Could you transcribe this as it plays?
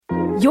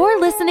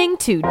You're listening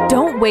to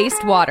Don't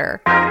Waste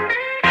Water.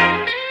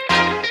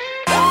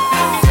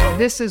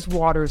 This is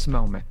water's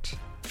moment.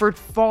 For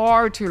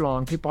far too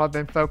long, people have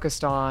been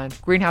focused on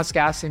greenhouse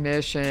gas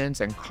emissions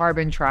and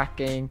carbon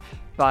tracking,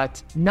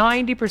 but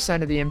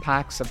 90% of the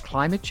impacts of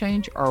climate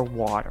change are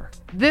water.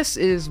 This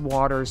is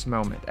water's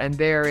moment, and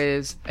there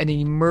is an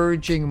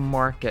emerging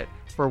market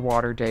for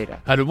water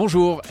data. Hello,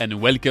 bonjour,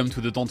 and welcome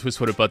to the Don't Waste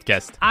Water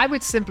podcast. I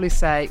would simply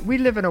say we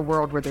live in a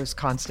world where there's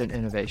constant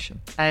innovation.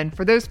 And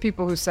for those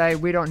people who say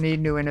we don't need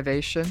new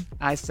innovation,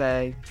 I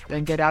say,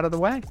 then get out of the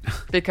way.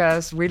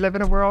 Because we live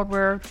in a world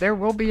where there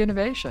will be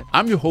innovation.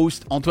 I'm your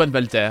host, Antoine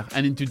Walter,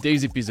 and in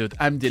today's episode,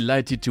 I'm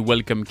delighted to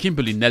welcome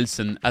Kimberly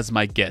Nelson as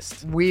my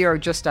guest. We are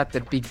just at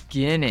the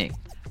beginning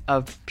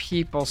of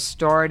people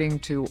starting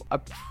to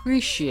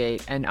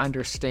appreciate and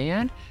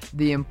understand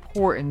the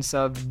importance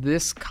of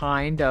this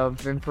kind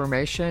of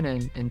information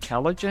and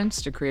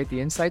intelligence to create the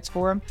insights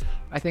for them.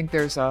 I think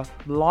there's a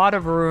lot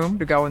of room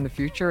to go in the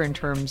future in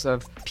terms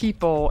of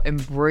people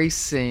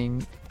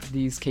embracing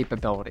these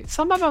capabilities.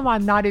 Some of them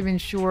I'm not even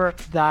sure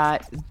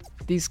that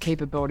these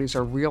capabilities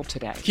are real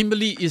today.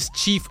 Kimberly is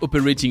Chief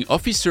Operating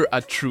Officer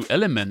at True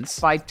Elements.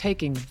 By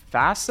taking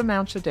vast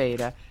amounts of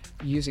data,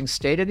 using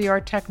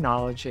state-of-the-art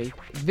technology,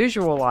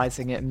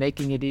 visualizing it,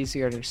 making it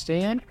easier to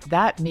understand,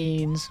 that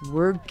means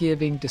we're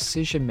giving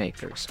decision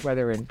makers,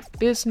 whether in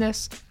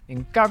business,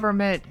 in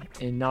government,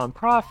 in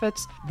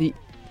nonprofits, the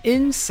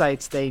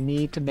insights they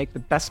need to make the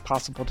best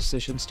possible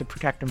decisions to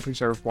protect and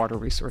preserve water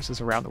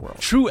resources around the world.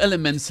 True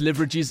Elements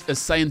leverages a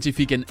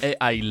scientific and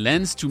AI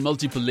lens to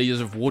multiple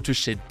layers of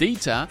watershed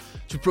data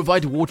to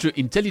provide water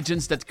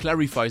intelligence that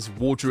clarifies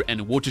water and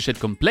watershed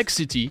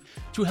complexity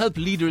to help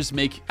leaders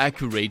make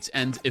accurate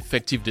and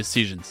effective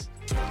decisions.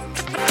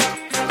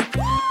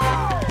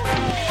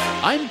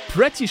 I'm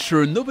pretty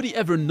sure nobody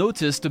ever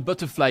noticed the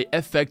butterfly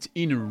effect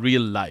in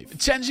real life.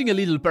 Changing a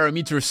little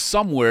parameter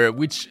somewhere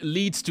which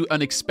leads to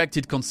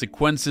unexpected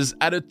consequences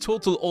at a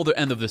total other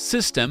end of the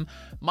system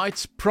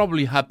might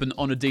probably happen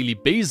on a daily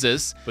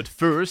basis, but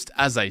first,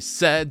 as I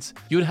said,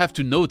 you'd have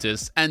to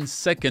notice, and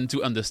second,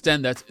 to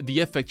understand that the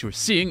effect you're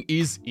seeing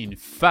is, in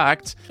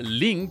fact,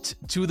 linked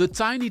to the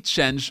tiny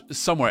change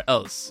somewhere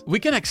else. We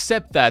can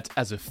accept that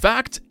as a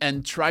fact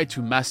and try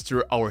to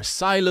master our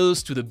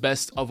silos to the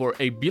best of our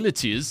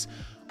abilities,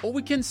 or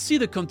we can see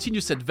the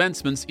continuous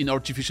advancements in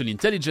artificial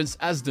intelligence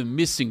as the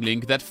missing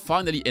link that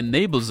finally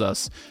enables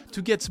us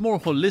to get more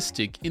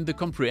holistic in the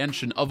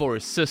comprehension of our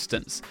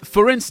systems.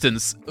 For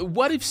instance,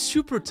 what if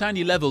super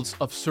tiny levels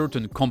of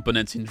certain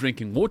components in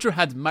drinking water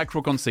had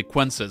macro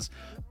consequences,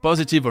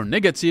 positive or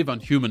negative, on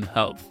human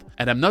health?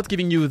 And I'm not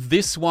giving you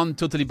this one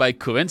totally by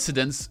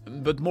coincidence,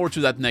 but more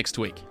to that next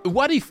week.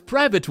 What if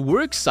private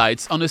work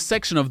sites on a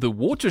section of the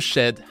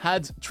watershed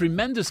had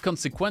tremendous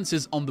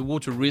consequences on the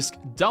water risk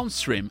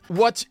downstream?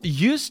 What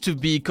used to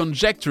be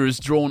conjectures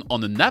drawn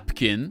on a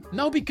napkin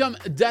now become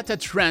data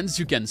trends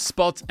you can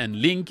spot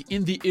and link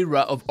in the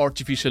era of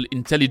artificial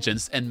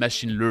intelligence and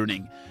machine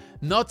learning.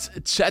 Not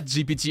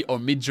ChatGPT or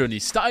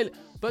Midjourney style,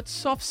 but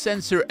soft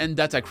sensor and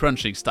data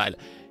crunching style.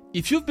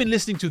 If you've been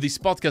listening to this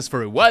podcast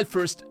for a while,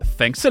 first,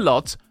 thanks a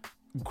lot.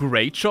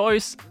 Great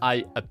choice,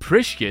 I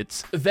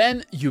appreciate.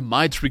 Then you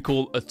might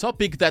recall a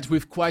topic that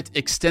we've quite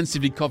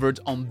extensively covered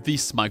on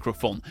this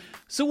microphone.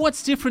 So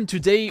what's different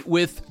today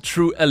with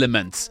True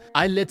Elements?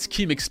 I'll let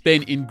Kim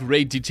explain in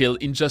great detail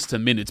in just a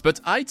minute,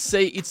 but I'd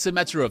say it's a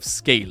matter of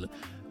scale.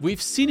 We've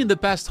seen in the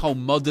past how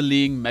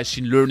modeling,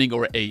 machine learning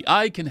or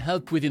AI can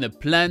help within a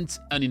plant,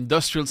 an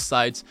industrial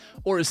site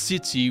or a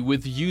city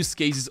with use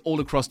cases all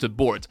across the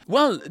board.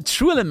 Well,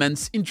 True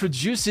Elements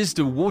introduces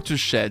the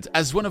watershed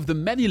as one of the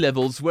many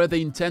levels where they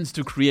intend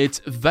to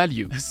create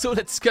value. So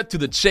let's cut to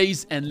the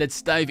chase and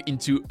let's dive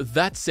into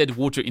that said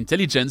water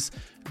intelligence,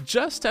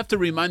 just after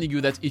reminding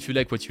you that if you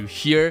like what you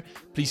hear,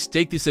 please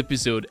take this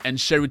episode and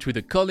share it with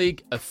a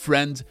colleague, a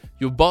friend,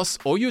 your boss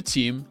or your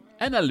team,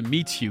 and I'll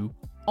meet you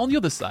on the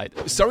other side.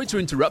 Sorry to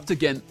interrupt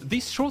again,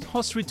 this short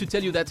history to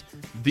tell you that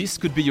this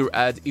could be your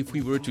ad if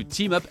we were to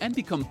team up and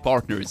become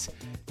partners.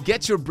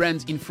 Get your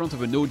brand in front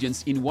of an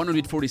audience in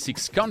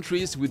 146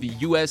 countries with the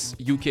US,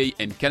 UK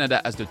and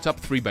Canada as the top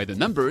 3 by the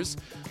numbers,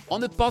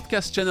 on a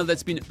podcast channel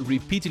that's been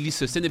repeatedly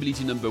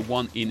sustainability number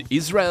 1 in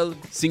Israel,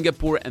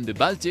 Singapore and the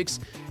Baltics,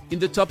 in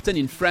the top 10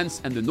 in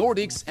France and the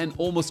Nordics, and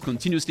almost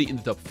continuously in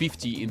the top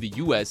 50 in the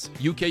US,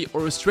 UK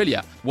or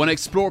Australia. Want to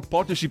explore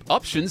partnership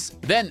options?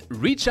 Then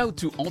reach out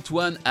to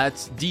Antoine at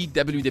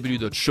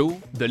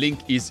dww.show. The link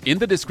is in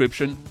the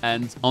description,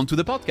 and onto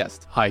the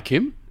podcast. Hi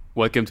Kim,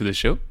 welcome to the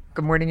show.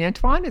 Good morning,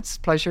 Antoine. It's a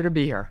pleasure to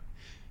be here.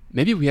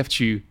 Maybe we have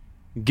to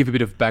give a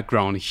bit of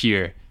background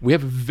here. We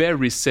have a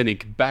very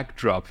scenic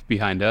backdrop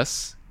behind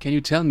us. Can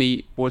you tell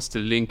me what's the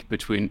link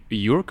between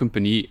your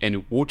company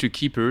and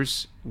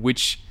Waterkeepers,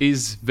 which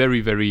is very,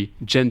 very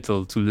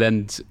gentle to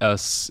lend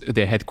us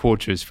their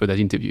headquarters for that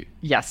interview?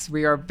 Yes,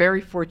 we are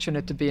very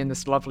fortunate to be in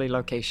this lovely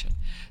location.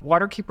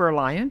 Waterkeeper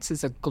Alliance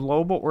is a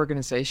global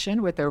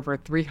organization with over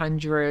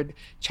 300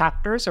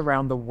 chapters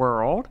around the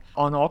world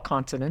on all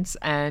continents.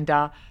 And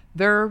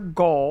Their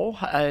goal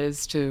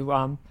is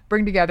to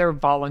bring together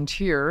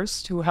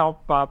volunteers to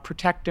help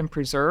protect and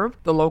preserve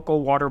the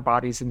local water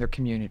bodies in their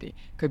community.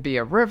 Could be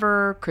a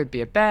river, could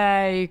be a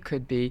bay,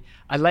 could be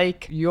a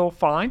lake. You'll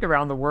find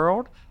around the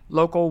world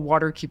local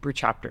water keeper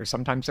chapters.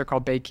 Sometimes they're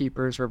called bay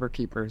keepers, river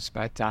keepers,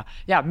 but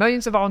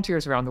millions of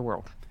volunteers around the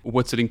world.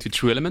 What's the link to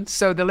True Elements?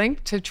 So the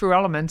link to True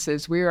Elements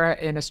is we are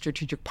in a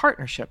strategic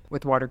partnership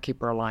with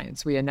Waterkeeper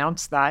Alliance. We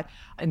announced that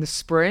in the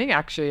spring,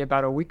 actually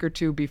about a week or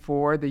two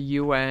before the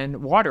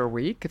UN Water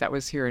Week that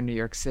was here in New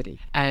York City.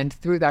 And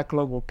through that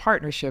global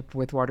partnership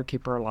with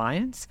Waterkeeper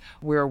Alliance,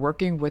 we're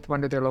working with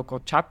one of their local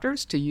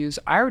chapters to use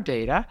our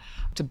data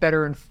to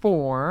better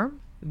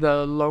inform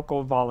the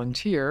local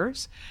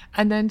volunteers.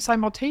 And then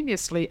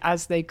simultaneously,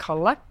 as they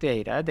collect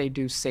data, they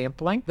do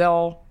sampling,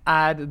 they'll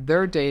add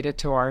their data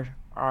to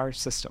our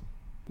system.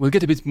 We'll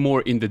get a bit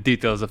more in the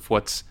details of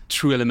what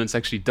True Elements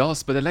actually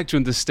does, but I'd like to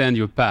understand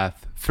your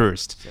path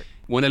first. Sure.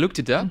 When I looked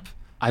it up,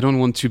 I don't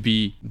want to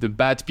be the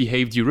bad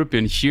behaved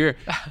European here,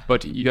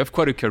 but you have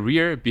quite a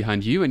career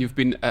behind you, and you've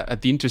been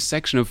at the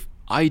intersection of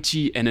IT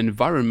and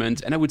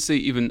environment, and I would say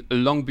even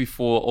long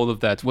before all of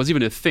that was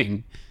even a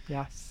thing.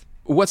 Yes.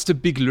 What's the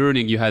big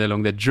learning you had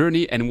along that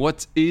journey, and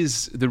what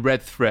is the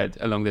red thread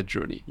along that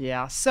journey?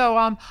 Yeah, so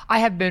I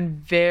have been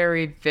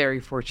very,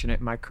 very fortunate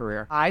in my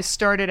career. I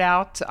started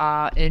out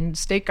in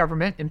state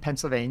government in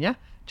Pennsylvania,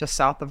 just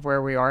south of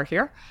where we are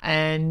here,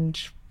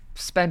 and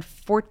spent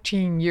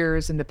 14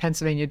 years in the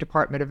Pennsylvania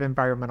Department of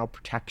Environmental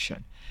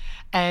Protection.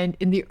 And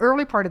in the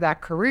early part of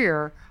that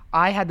career,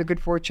 I had the good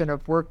fortune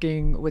of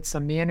working with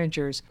some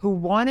managers who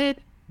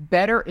wanted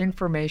better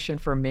information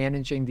for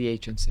managing the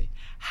agency.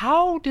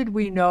 How did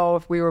we know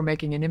if we were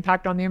making an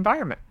impact on the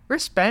environment? We're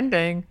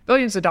spending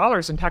billions of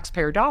dollars in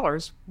taxpayer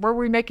dollars. Were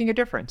we making a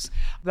difference?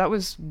 That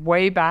was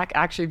way back,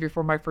 actually,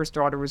 before my first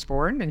daughter was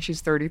born, and she's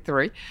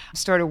 33.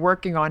 Started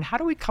working on how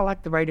do we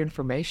collect the right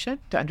information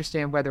to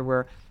understand whether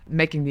we're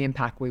making the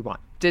impact we want.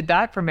 Did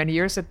that for many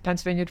years at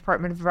Pennsylvania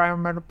Department of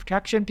Environmental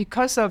Protection.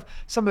 Because of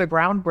some of the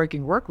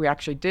groundbreaking work we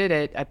actually did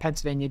at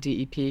Pennsylvania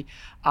DEP,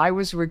 I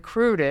was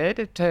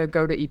recruited to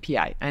go to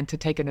EPA and to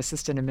take an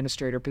assistant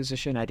administrator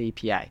position at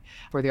EPA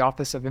for the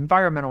Office of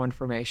Environmental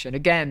Information.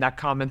 Again, that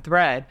common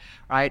thread,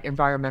 right?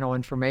 Environmental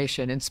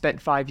information, and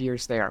spent 5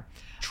 years there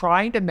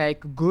trying to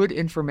make good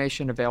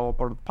information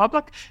available to the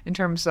public in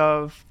terms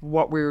of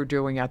what we were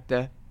doing at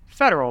the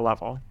federal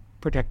level,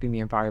 protecting the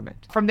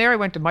environment. From there, I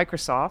went to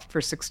Microsoft for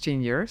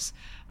 16 years.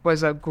 It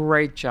was a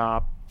great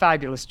job,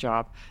 fabulous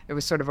job. It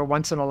was sort of a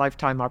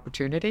once-in-a-lifetime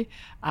opportunity.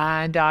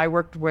 And I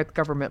worked with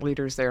government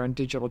leaders there on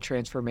digital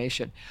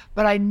transformation.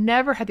 But I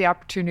never had the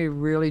opportunity to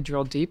really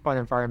drill deep on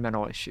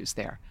environmental issues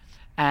there.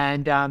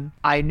 And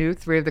I knew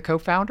 3 of the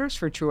co-founders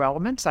for True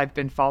Elements. I've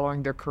been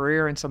following their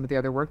career and some of the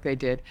other work they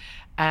did.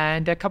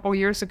 And a couple of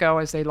years ago,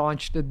 as they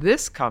launched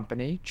this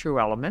company, True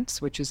Elements,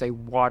 which is a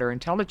water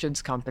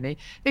intelligence company,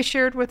 they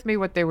shared with me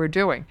what they were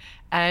doing.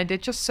 And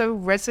it just so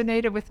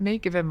resonated with me,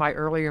 given my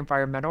earlier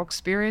environmental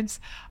experience.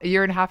 A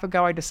year and a half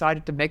ago, I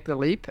decided to make the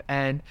leap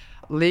and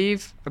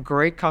leave a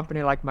great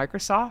company like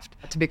Microsoft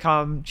to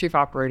become Chief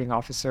Operating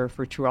Officer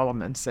for True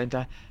Elements and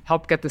to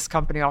help get this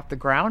company off the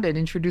ground and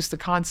introduce the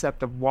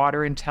concept of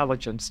water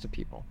intelligence to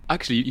people.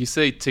 Actually, you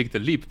say take the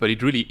leap, but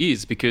it really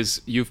is,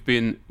 because you've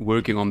been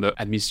working on the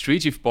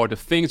administrative part of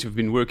things. You've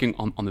been working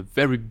on a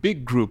very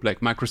big group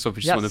like Microsoft,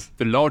 which is one of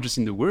the largest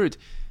in the world.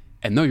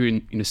 And now you're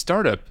in a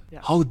startup.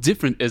 Yeah. How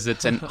different is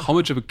it, and how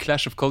much of a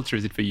clash of culture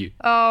is it for you?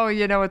 Oh,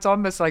 it's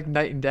almost like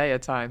night and day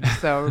at times.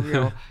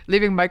 So,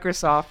 leaving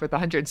Microsoft with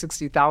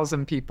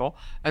 160,000 people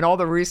and all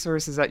the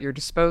resources at your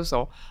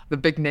disposal, the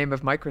big name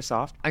of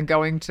Microsoft, and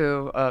going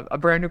to a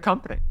brand new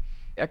company.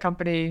 A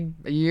company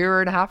a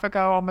year and a half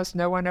ago, almost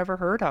no one ever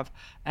heard of.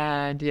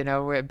 And,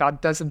 about a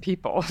dozen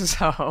people.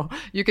 So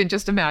you can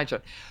just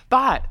imagine.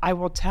 But I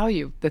will tell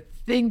you, the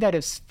thing that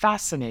is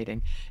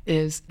fascinating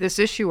is this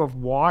issue of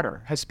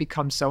water has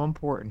become so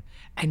important.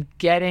 And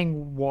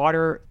getting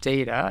water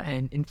data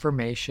and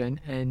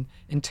information and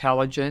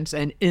intelligence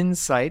and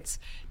insights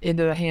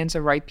into the hands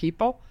of right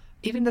people,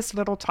 even this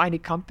little tiny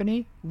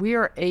company, we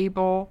are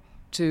able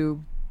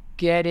to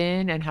get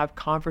in and have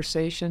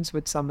conversations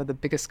with some of the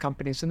biggest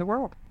companies in the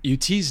world. You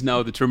tease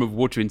now the term of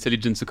water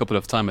intelligence a couple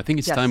of times. I think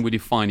it's time we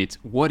define it.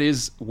 What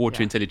is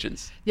water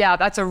intelligence? Yeah,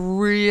 that's a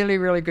really,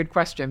 really good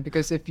question,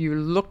 because if you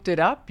looked it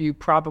up, you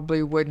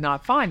probably would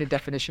not find a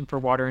definition for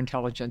water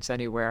intelligence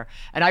anywhere.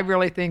 And I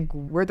really think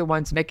we're the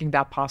ones making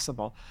that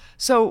possible.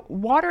 So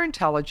water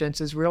intelligence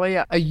is really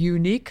a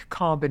unique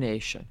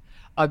combination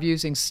of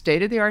using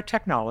state-of-the-art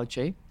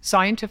technology,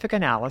 scientific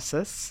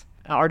analysis,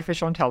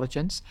 artificial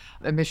intelligence,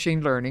 and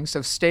machine learning,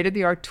 so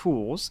state-of-the-art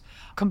tools,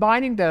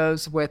 combining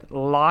those with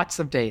lots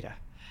of data.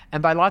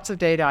 And by lots of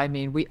data, I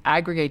mean we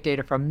aggregate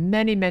data from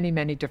many, many,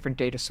 many different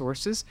data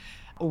sources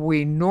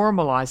We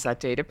normalize that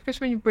data because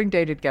when you bring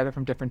data together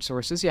from different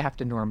sources, you have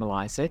to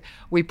normalize it.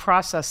 We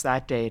process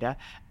that data,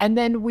 and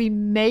then we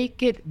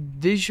make it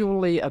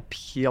visually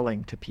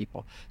appealing to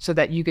people so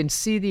that you can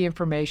see the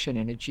information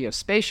in a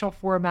geospatial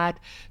format,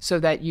 so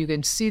that you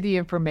can see the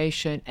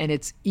information and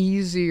it's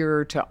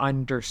easier to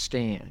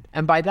understand.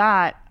 And by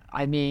that,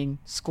 I mean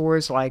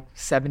scores like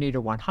 70 to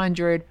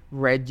 100,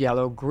 red,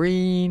 yellow,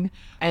 green.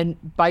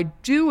 And by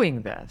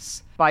doing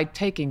this, by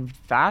taking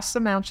vast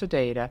amounts of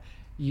data,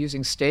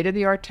 using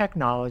state-of-the-art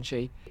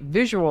technology,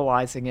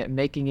 visualizing it,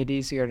 making it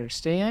easier to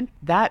understand,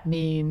 that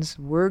means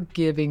we're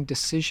giving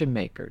decision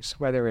makers,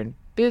 whether in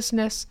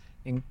business,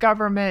 in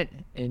government,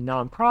 in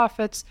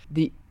nonprofits,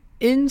 the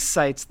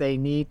insights they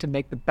need to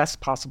make the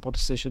best possible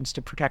decisions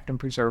to protect and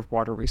preserve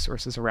water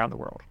resources around the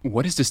world.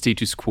 What is the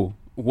status quo?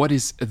 What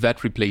is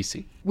that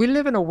replacing? We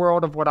live in a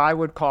world of what I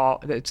would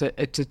call, it's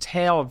a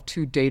tale of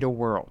two data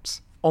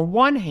worlds. On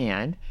one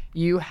hand,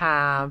 you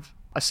have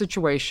a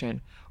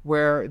situation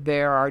where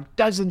there are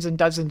dozens and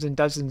dozens and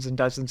dozens and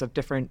dozens of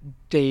different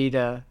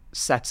data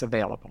sets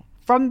available.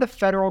 From the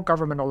federal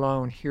government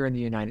alone here in the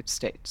United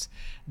States,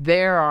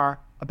 there are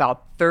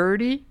about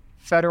 30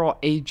 federal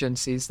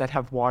agencies that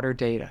have water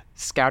data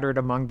scattered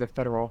among the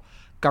federal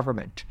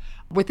government.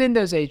 Within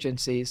those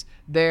agencies,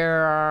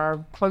 there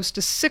are close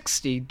to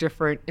 60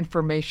 different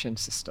information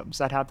systems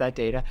that have that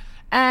data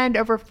and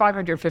over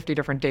 550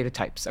 different data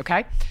types,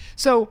 okay?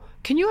 So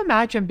can you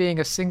imagine being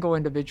a single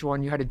individual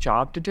and you had a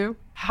job to do?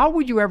 How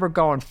would you ever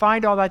go and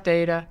find all that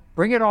data,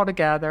 bring it all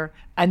together,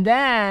 and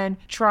then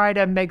try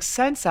to make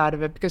sense out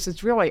of it, because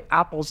it's really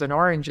apples and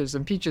oranges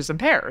and peaches and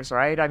pears,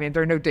 right? I mean,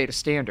 there are no data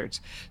standards.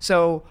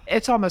 So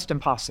it's almost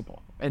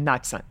impossible in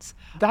that sense.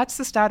 That's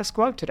the status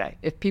quo today.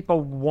 If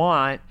people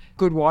want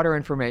good water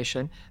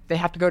information, they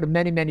have to go to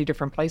many, many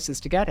different places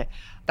to get it.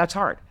 That's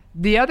hard.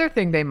 The other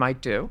thing they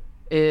might do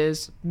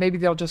is maybe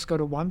they'll just go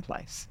to one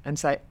place and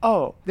say,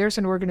 oh, there's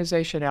an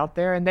organization out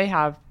there and they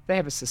have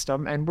a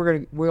system, and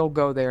we'll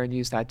go there and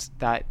use that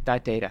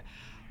data.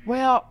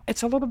 Well,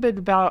 it's a little bit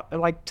about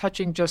like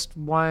touching just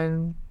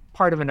one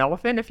part of an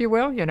elephant, if you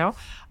will, you know.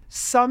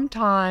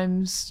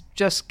 Sometimes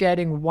just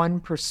getting one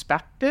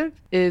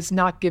perspective is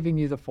not giving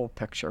you the full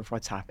picture of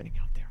what's happening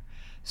out there.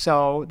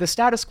 So the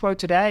status quo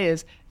today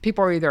is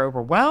people are either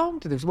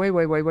overwhelmed, there's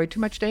way too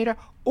much data,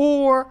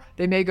 or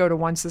they may go to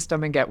one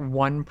system and get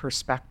one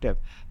perspective.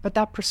 But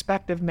that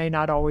perspective may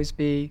not always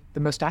be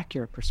the most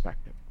accurate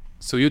perspective.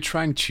 So you're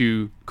trying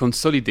to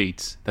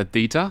consolidate that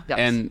data, yes.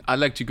 And I'd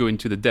like to go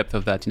into the depth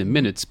of that in a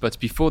minute. But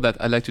before that,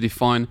 I'd like to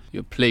define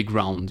your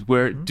playground.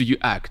 Where do you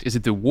act? Is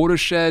it a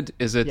watershed?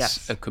 Is it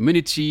a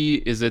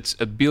community? Is it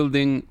a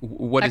building?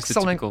 What is the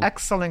typical?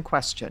 Excellent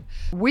question.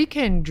 We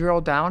can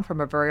drill down from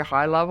a very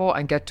high level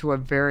and get to a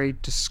very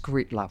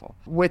discrete level.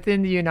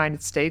 Within the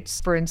United States,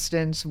 for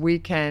instance, we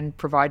can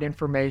provide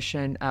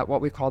information at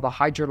what we call the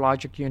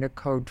Hydrologic Unit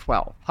Code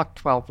 12, HUC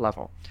 12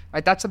 level.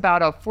 Right? That's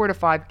about a 4 to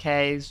 5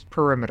 Ks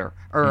perimeter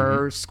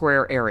or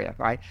square area,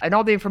 right? And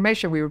all the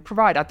information we would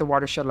provide at the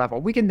watershed level,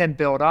 we can then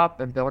build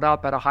up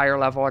at a higher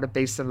level, at a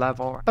basin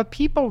level. But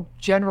people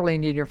generally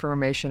need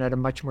information at a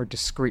much more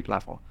discrete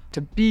level.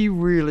 To be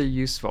really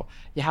useful,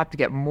 you have to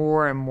get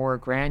more and more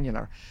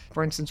granular.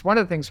 For instance, one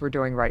of the things we're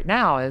doing right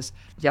now is,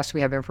 yes, we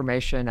have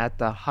information at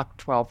the HUC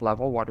 12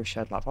 level,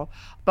 watershed level,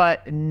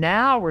 but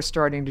now we're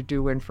starting to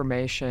do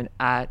information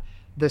at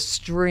the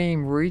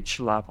stream reach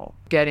level,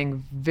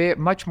 getting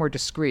much more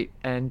discrete.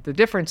 And the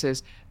difference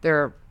is there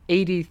are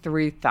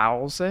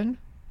 83,000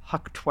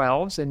 HUC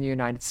 12s in the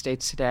United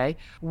States today.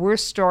 We're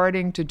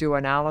starting to do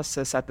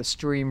analysis at the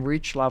stream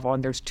reach level,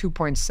 and there's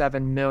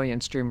 2.7 million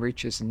stream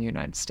reaches in the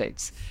United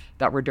States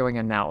that we're doing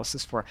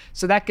analysis for.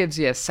 So that gives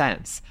you a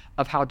sense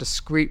of how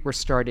discrete we're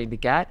starting to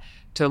get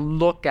to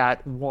look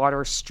at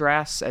water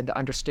stress and to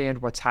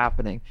understand what's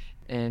happening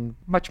in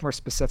much more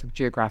specific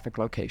geographic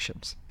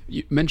locations.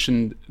 You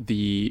mentioned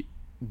the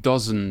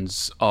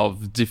dozens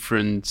of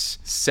different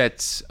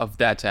sets of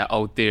data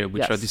out there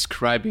which are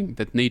describing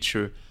that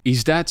nature.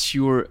 Is that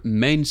your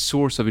main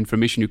source of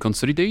information you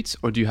consolidate,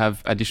 or do you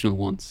have additional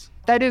ones?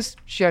 That is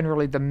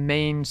generally the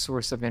main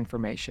source of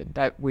information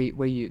that we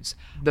use.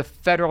 The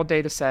federal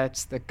data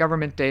sets, the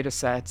government data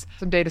sets,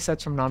 some data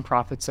sets from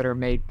nonprofits that are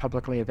made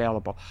publicly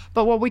available.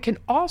 But what we can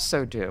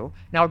also do,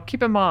 now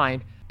keep in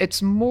mind,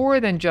 it's more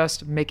than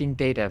just making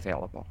data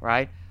available,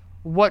 right?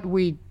 What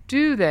we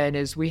do then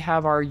is we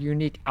have our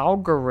unique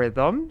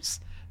algorithms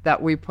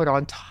that we put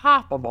on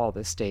top of all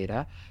this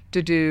data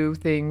to do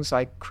things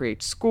like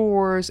create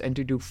scores and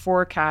to do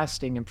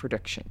forecasting and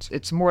predictions.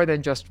 It's more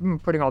than just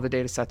putting all the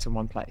data sets in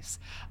one place.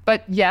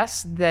 But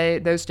yes,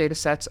 those data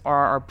sets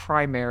are our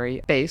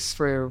primary base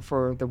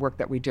for the work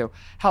that we do.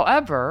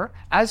 However,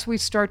 as we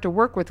start to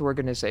work with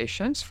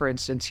organizations, for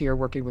instance, here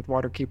working with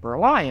Waterkeeper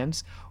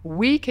Alliance,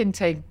 we can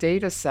take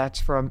data sets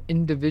from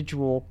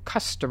individual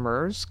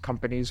customers,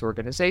 companies,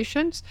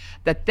 organizations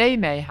that they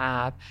may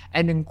have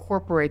and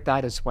incorporate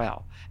that as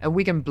well. And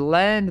we can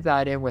blend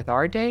that in with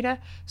our data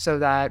so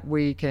that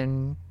we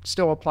can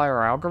still apply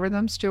our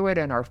algorithms to it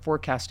and our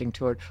forecasting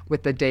to it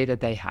with the data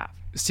they have.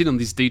 Still on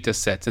this data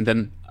set, and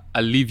then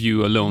I'll leave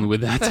you alone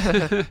with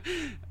that.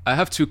 I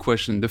have two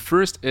questions. The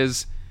first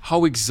is,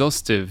 how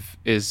exhaustive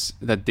is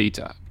that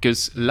data?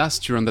 Because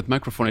last year on that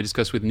microphone, I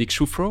discussed with Nick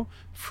Schufro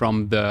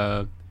from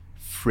the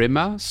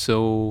FREMA,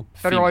 so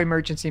Federal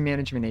Emergency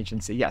Management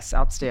Agency. Yes,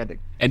 outstanding.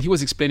 And he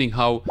was explaining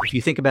how, if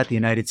you think about the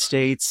United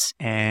States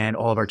and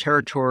all of our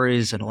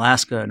territories and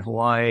Alaska and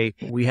Hawaii,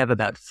 we have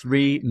about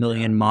 3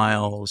 million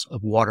miles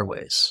of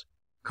waterways,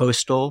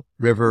 coastal,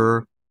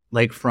 river,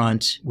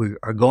 lakefront. We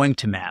are going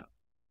to map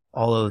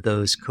all of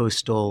those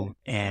coastal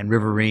and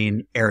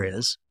riverine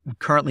areas. We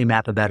currently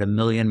map about 1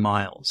 million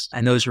miles,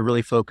 and those are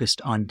really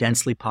focused on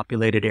densely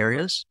populated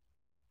areas.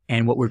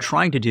 And what we're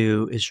trying to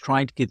do is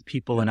trying to give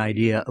people an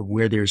idea of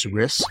where there's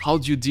risk. how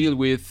do you deal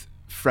with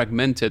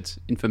fragmented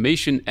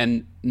information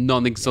and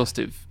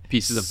non-exhaustive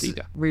pieces of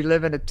data? We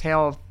live in a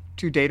tale of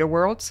two data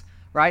worlds,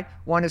 right?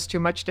 One is too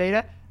much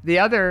data. The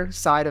other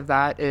side of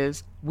that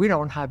is we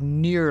don't have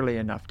nearly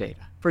enough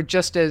data. For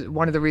just as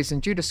one of the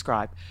reasons you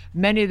described,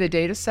 many of the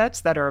data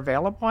sets that are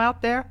available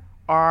out there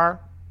are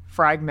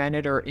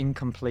fragmented or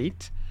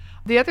incomplete.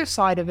 The other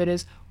side of it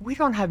is we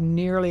don't have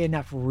nearly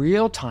enough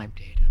real-time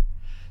data.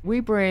 We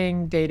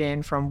bring data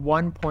in from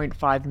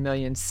 1.5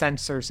 million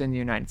sensors in the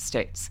United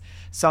States.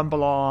 Some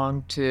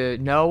belong to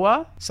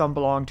NOAA, some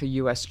belong to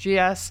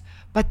USGS,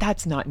 but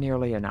that's not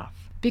nearly enough.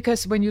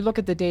 Because when you look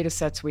at the data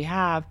sets we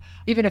have,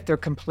 even if they're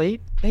complete,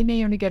 they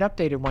may only get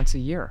updated once a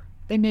year.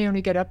 They may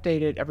only get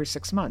updated every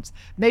 6 months.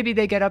 Maybe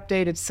they get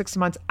updated 6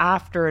 months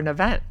after an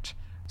event.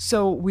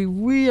 So we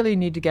really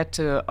need to get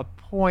to a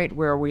point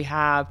where we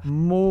have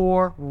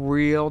more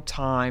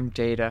real-time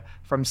data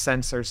from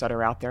sensors that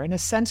are out there. And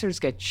as sensors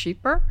get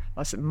cheaper,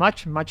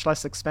 much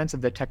less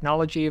expensive, the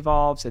technology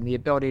evolves and the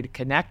ability to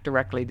connect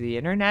directly to the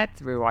internet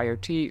through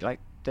IoT like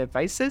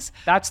devices,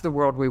 that's the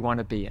world we want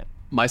to be in.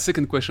 My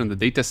second question on the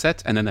data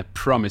set, and then I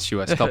promise you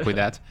I stop with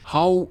that.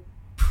 How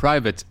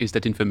private is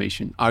that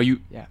information? Are you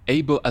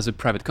able as a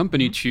private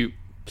company to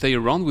play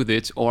around with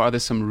it, or are there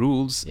some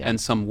rules and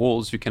some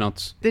walls you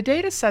cannot? The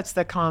data sets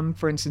that come,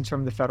 for instance,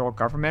 from the federal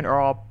government are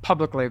all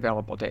publicly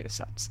available data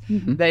sets.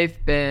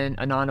 They've been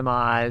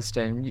anonymized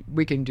and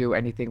we can do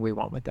anything we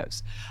want with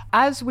those.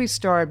 As we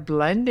start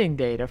blending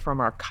data from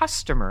our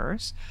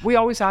customers, we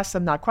always ask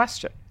them that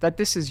question, that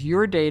this is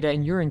your data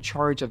and you're in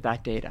charge of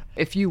that data.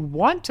 If you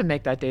want to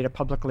make that data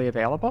publicly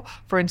available,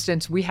 for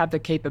instance, we have the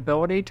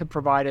capability to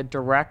provide a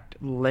direct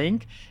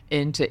link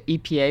into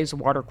EPA's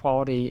Water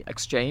Quality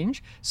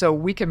Exchange. So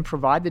we can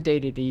provide the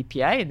data to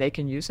EPA and they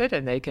can use it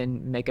and they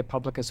can make it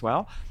public as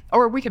well,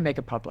 or we can make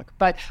it public.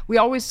 But we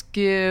always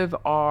give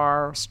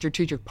our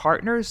strategic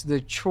partners the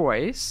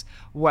choice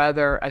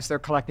whether, as they're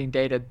collecting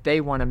data,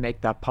 they want to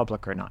make that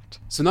public or not.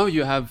 So now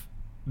you have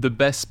the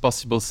best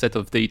possible set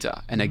of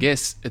data. And I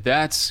guess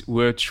that's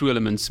where True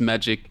Elements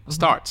magic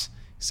starts.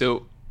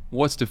 So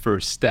what's the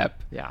first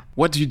step?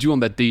 What do you do on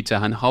that data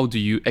and how do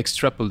you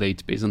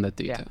extrapolate based on that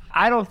data?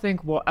 I don't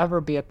think we'll ever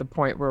be at the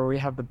point where we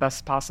have the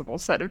best possible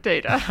set of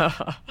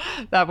data.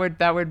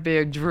 That would be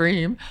a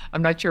dream.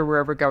 I'm not sure we're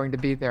ever going to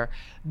be there.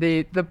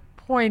 The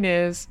point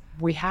is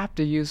we have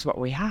to use what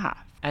we have.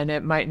 And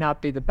it might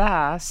not be the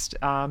best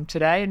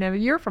today, and a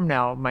year from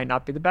now it might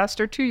not be the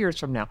best, or 2 years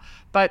from now.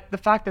 But the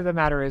fact of the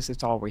matter is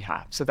it's all we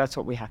have. So that's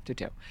what we have to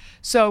do.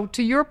 So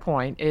to your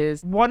point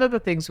is one of the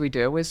things we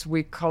do is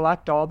we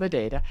collect all the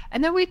data,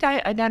 and then we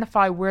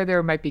identify where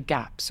there might be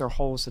gaps or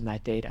holes in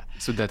that data.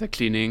 So data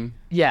cleaning.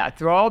 Yeah,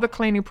 through all the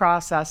cleaning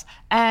process.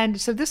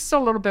 And so this is a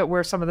little bit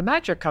where some of the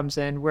magic comes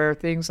in, where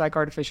things like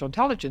artificial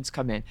intelligence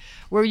come in,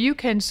 where you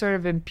can sort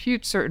of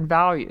impute certain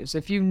values.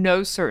 If you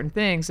know certain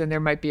things and there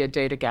might be a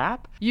data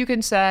gap, you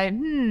can say,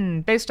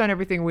 based on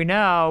everything we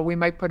know, we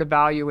might put a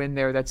value in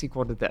there that's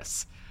equal to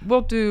this.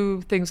 We'll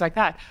do things like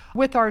that.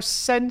 With our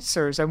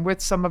sensors and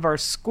with some of our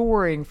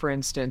scoring, for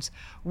instance,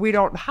 we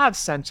don't have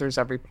sensors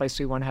every place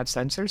we want to have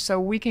sensors. So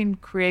we can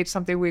create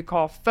something we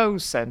call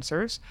faux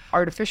sensors,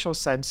 artificial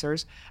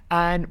sensors.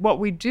 And what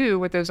we do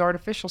with those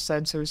artificial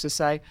sensors is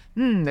say,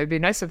 it'd be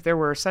nice if there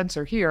were a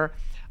sensor here.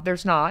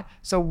 There's not.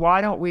 So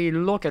why don't we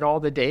look at all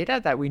the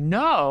data that we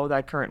know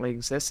that currently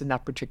exists in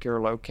that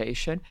particular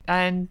location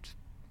and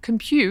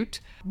compute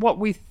what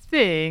we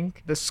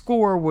think the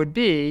score would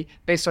be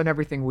based on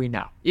everything we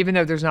know, even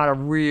though there's not a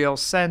real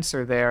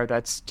sensor there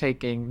that's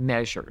taking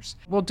measures.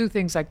 We'll do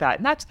things like that.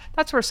 And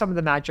that's where some of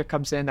the magic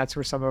comes in. That's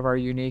where some of our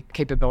unique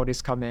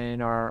capabilities come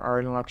in, our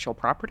intellectual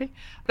property.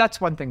 That's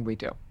one thing we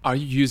do. Are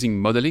you using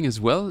modeling as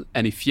well?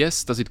 And if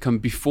yes, does it come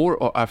before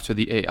or after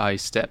the AI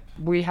step?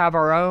 We have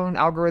our own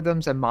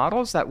algorithms and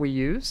models that we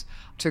use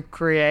to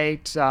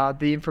create the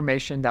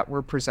information that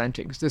we're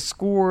presenting, the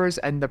scores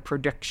and the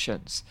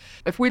predictions.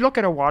 If we look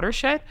at a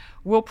watershed,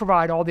 we'll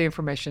provide all the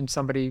information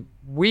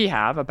we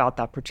have about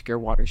that particular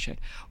watershed.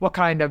 What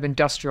kind of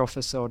industrial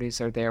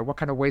facilities are there? What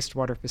kind of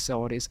wastewater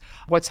facilities?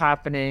 What's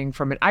happening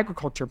from an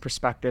agriculture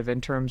perspective in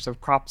terms of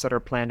crops that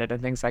are planted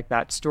and things like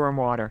that,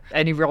 stormwater,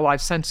 any real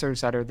life sensors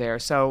that are there.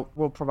 So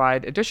we'll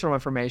provide additional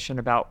information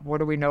about what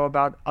do we know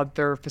about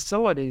other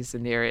facilities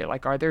in the area?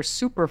 Like, are there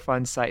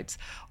Superfund sites?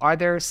 Are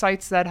there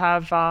sites that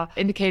have have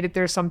indicated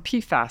there's some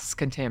PFAS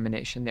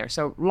contamination there.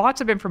 So lots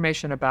of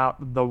information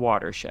about the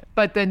watershed.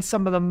 But then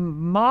some of the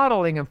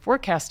modeling and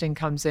forecasting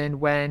comes in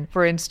when,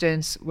 for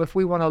instance, if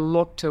we want to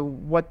look to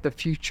what the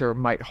future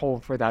might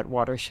hold for that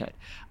watershed.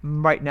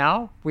 Right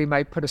now, we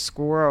might put a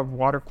score of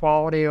water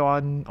quality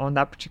on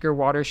that particular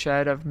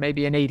watershed of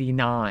maybe an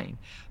 89.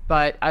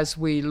 But as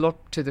we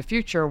look to the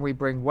future, we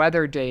bring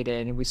weather data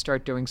in and we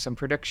start doing some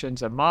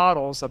predictions and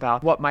models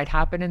about what might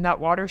happen in that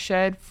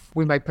watershed,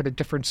 we might put a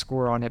different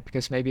score on it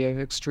because maybe an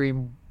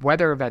extreme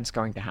weather event's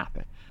going to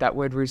happen. That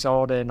would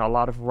result in a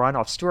lot of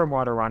runoff,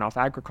 stormwater runoff,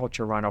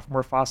 agriculture runoff,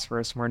 more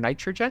phosphorus, more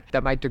nitrogen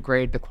that might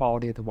degrade the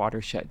quality of the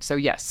watershed. So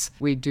yes,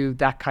 we do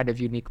that kind of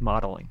unique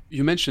modeling.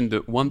 You mentioned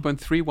the 1.3,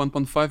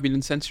 1.5 million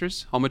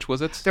sensors. How much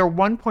was it? There are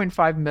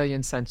 1.5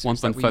 million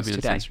sensors that we use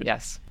today. Sensors.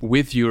 Yes.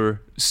 With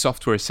your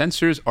software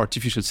sensors,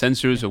 artificial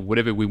sensors, or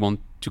whatever we want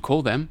to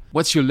call them,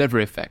 what's your lever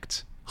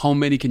effect? How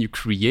many can you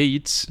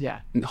create?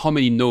 Yeah. And how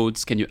many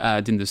nodes can you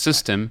add in the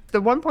system?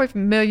 The 1.5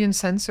 million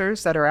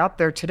sensors that are out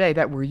there today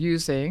that we're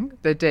using,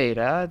 the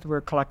data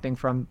we're collecting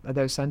from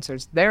those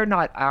sensors, they're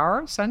not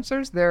our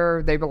sensors.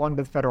 They belong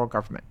to the federal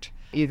government,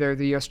 either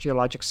the U.S.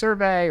 Geologic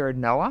Survey or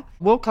NOAA.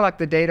 We'll collect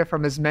the data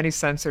from as many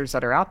sensors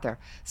that are out there.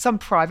 Some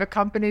private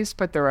companies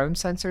put their own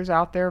sensors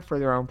out there for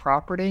their own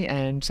property.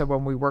 And so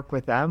when we work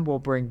with them, we'll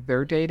bring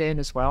their data in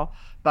as well.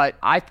 But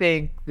I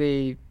think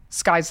the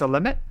sky's the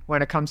limit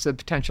when it comes to the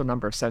potential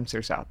number of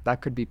sensors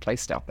that could be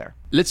placed out there.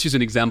 Let's use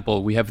an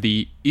example. We have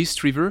the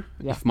East River,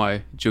 if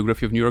my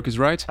geography of New York is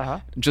right,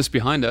 just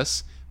behind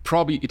us.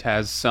 Probably it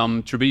has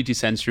some turbidity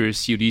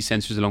sensors, COD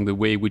sensors along the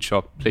way, which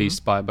are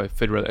placed by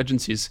federal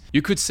agencies.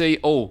 You could say,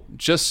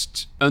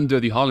 just under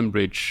the Harlem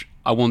Bridge,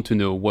 I want to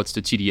know what's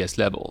the TDS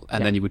level.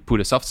 And then you would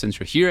put a soft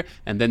sensor here.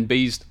 And then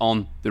based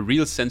on the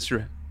real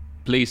sensor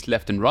placed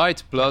left and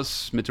right,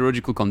 plus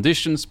meteorological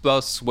conditions,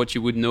 plus what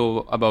you would know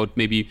about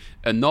maybe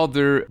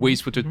another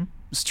wastewater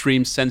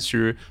stream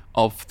sensor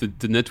of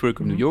the network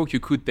of New York, you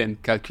could then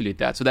calculate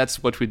that. So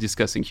that's what we're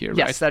discussing here, right?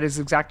 Yes, that is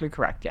exactly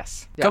correct,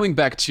 yes. Yeah. Coming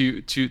back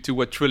to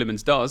what True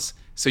Elements does,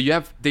 so you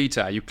have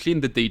data, you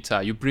clean the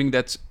data, you bring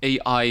that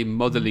AI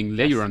modeling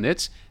layer on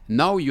it.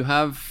 Now you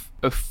have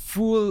a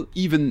full,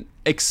 even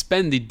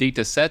expanded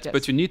data set,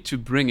 but you need to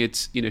bring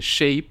it in a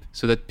shape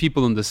so that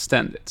people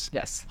understand it.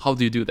 Yes. How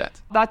do you do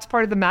that? That's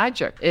part of the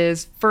magic,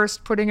 is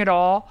first putting it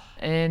all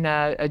in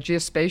a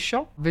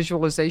geospatial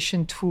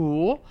visualization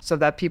tool so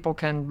that people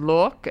can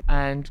look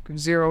and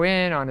zero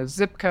in on a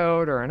zip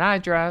code or an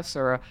address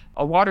or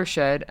a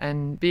watershed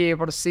and be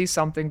able to see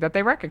something that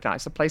they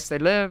recognize, the place they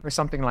live or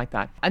something like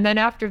that. And then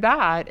after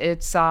that,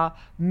 it's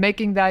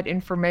making that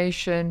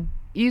information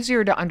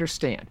easier to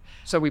understand.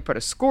 So we put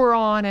a score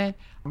on it.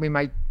 We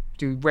might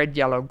do red,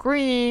 yellow,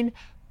 green,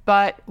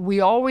 but we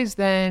always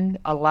then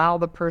allow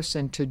the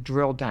person to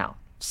drill down.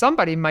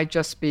 Somebody might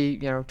just be,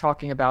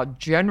 talking about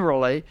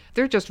generally,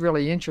 they're just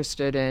really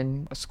interested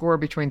in a score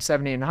between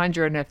 70 and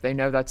 100, and if they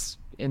know that's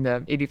in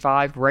the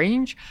 85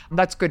 range,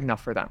 that's good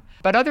enough for them.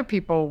 But other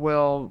people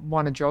will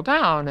want to drill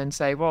down and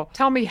say, well,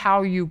 tell me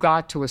how you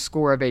got to a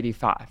score of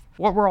 85.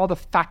 What were all the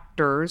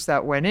factors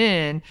that went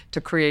in to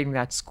creating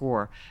that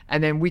score?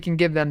 And then we can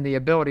give them the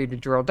ability to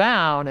drill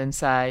down and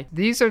say,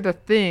 these are the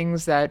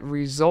things that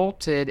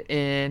resulted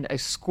in a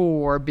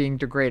score being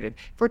degraded.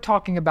 If we're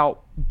talking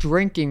about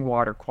drinking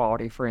water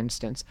quality, for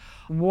instance,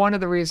 one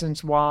of the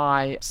reasons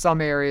why some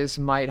areas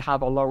might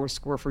have a lower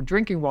score for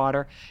drinking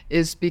water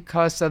is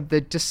because of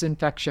the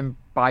disinfection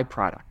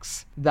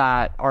byproducts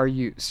that are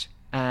used,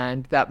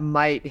 and that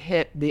might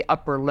hit the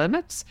upper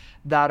limits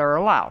that are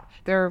allowed.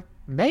 They're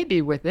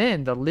maybe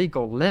within the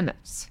legal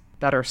limits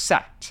that are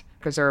set,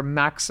 because there are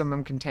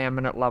maximum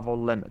contaminant level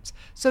limits.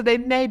 So they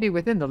may be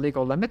within the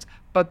legal limits,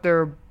 but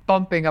they're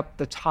bumping up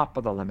the top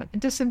of the limit.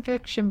 And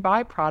disinfection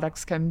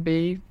byproducts can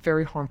be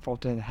very harmful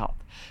to the health.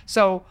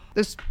 So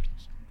this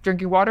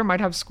drinking water might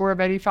have a score of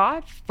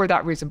 85 for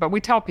that reason. But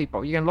we tell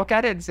people, you can look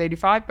at it, it's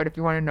 85, but if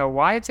you want to know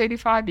why it's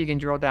 85, you can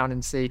drill down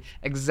and see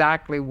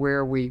exactly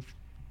where we've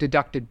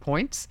deducted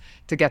points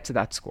to get to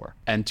that score.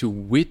 And to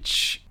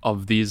which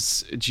of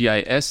these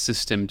GIS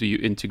system do you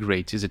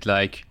integrate? Is it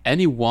like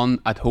anyone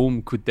at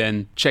home could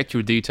then check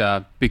your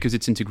data because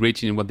it's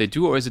integrated in what they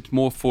do, or is it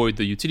more for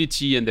the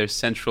utility and their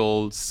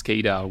central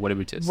SCADA or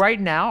whatever it is? Right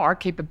now, our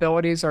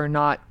capabilities are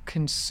not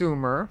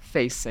consumer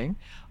facing.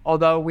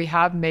 Although we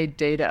have made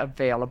data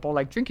available,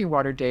 like drinking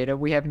water data,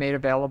 we have made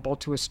available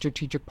to a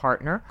strategic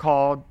partner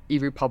called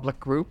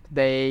eRepublic Group.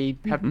 They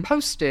have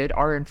posted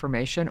our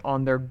information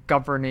on their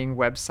governing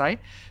website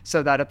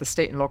so that at the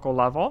state and local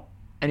level,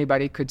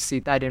 anybody could see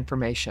that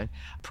information.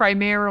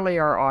 Primarily,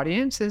 our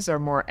audiences are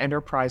more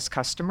enterprise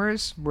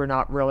customers. We're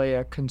not really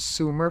a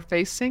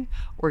consumer-facing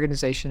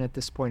organization at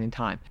this point in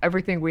time.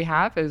 Everything we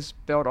have is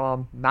built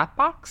on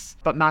Mapbox,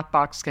 but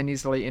Mapbox can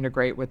easily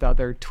integrate with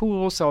other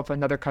tools. So if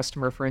another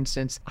customer, for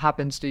instance,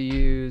 happens to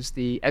use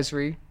the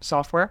Esri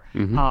software,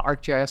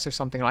 ArcGIS or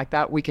something like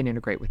that, we can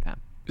integrate with them.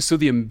 So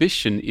the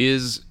ambition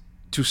is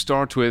to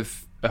start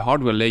with a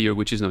hardware layer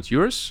which is not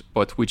yours,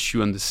 but which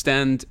you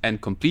understand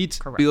and complete,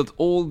 Correct. build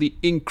all the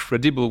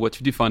incredible, what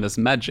you define as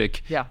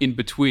magic in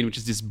between, which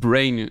is this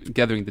brain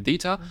gathering the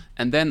data,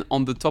 and then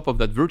on the top of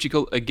that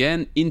vertical,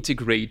 again,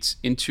 integrate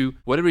into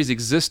whatever is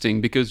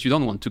existing, because you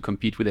don't want to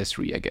compete with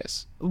S3, I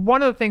guess.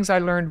 One of the things I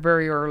learned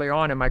very early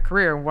on in my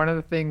career, and one of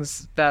the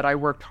things that I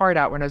worked hard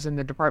at when I was in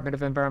the Department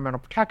of Environmental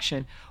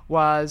Protection,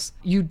 was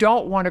you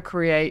don't want to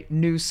create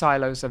new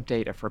silos of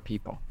data for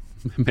people.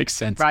 Makes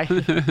sense. Right?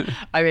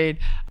 I mean,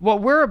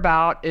 what we're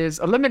about is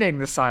eliminating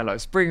the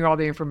silos, bringing all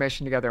the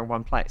information together in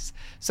one place.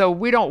 So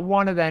we don't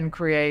want to then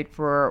create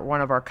for one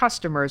of our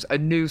customers a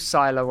new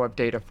silo of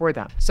data for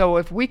them. So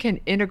if we can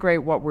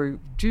integrate what we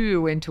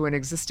do into an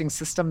existing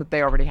system that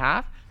they already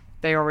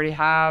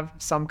have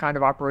some kind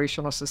of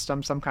operational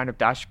system, some kind of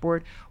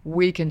dashboard,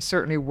 we can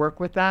certainly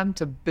work with them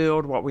to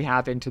build what we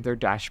have into their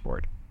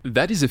dashboard.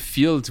 That is a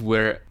field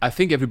where I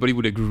think everybody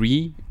would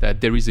agree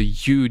that there is a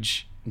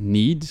huge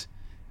need,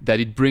 that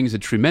it brings a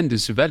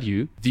tremendous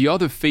value. The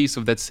other face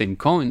of that same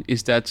coin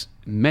is that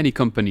many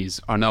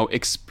companies are now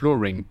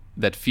exploring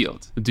that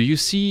field. Do you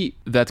see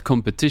that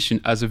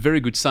competition as a very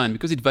good sign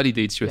because it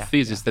validates your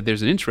thesis that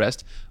there's an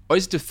interest, or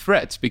is it a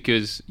threat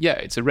because,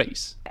 it's a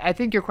race? I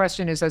think your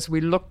question is, as we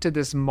look to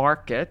this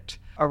market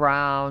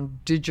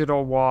around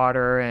digital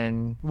water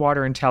and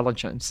water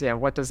intelligence,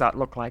 what does that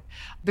look like?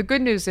 The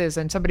good news is,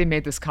 and somebody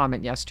made this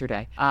comment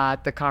yesterday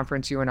at the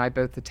conference you and I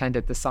both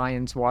attended, the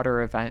Science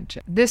Water event,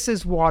 this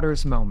is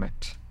water's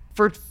moment.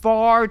 For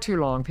far too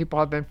long, people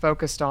have been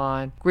focused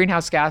on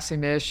greenhouse gas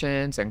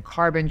emissions and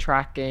carbon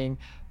tracking,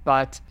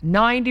 but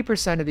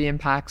 90% of the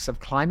impacts of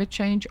climate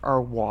change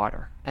are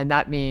water. And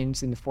that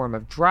means in the form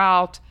of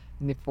drought,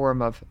 in the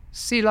form of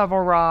sea level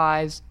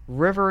rise,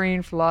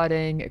 riverine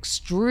flooding,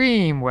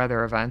 extreme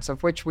weather events,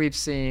 of which we've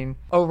seen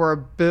over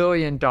 $1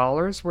 billion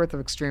worth of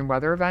extreme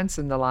weather events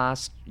in the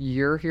last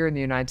year here in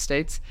the United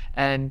States,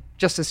 and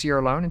just this year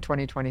alone in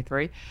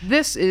 2023.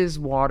 This is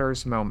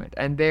water's moment,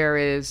 and there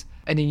is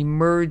an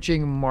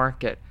emerging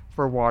market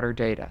for water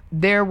data.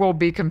 There will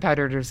be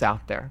competitors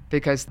out there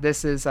because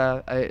this is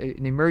an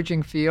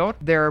emerging field.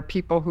 There are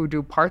people who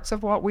do parts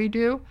of what we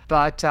do,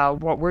 but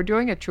what we're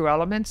doing at True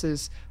Elements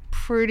is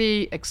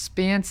pretty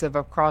expansive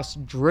across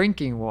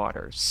drinking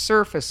water,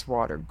 surface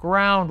water,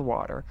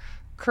 groundwater,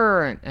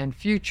 current and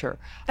future.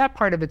 That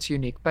part of it's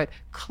unique, but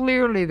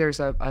clearly there's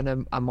a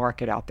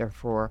market out there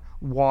for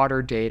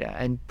water data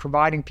and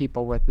providing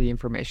people with the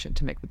information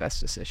to make the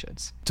best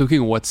decisions.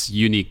 Talking what's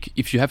unique,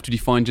 if you have to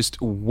define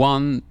just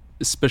one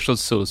special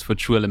sauce for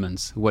True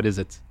Elements, what is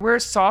it? We're a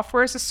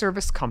software as a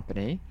service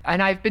company,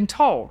 and I've been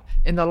told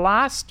in the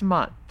last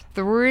month,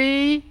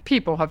 3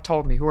 people have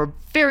told me who are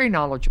very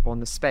knowledgeable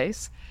in the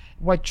space.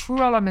 What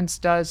True Elements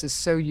does is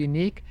so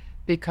unique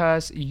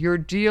because you're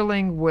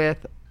dealing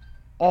with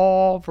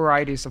all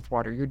varieties of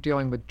water. You're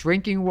dealing with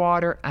drinking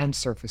water and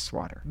surface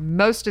water.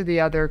 Most of the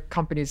other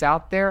companies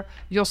out there,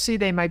 you'll see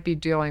they might be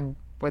dealing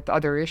with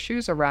other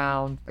issues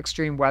around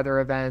extreme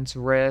weather events,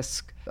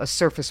 risk,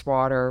 surface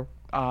water,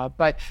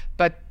 but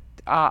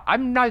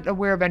I'm not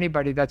aware of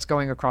anybody that's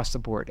going across the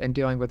board and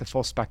dealing with the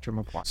full spectrum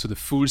of water. So the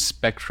full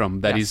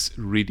spectrum, that is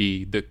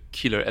really the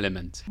killer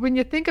element. When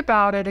you think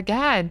about it,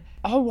 again,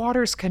 all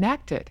water is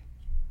connected.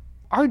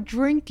 Our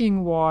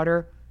drinking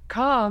water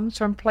comes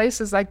from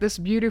places like this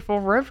beautiful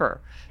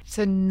river.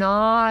 To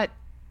not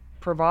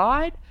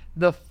provide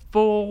the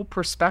full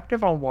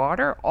perspective on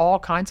water, all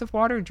kinds of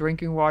water,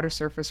 drinking water,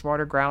 surface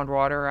water,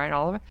 groundwater, right,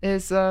 all of it,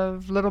 is a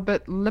little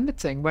bit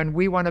limiting when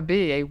we want to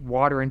be a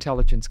water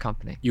intelligence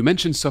company. You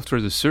mentioned software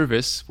as a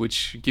service,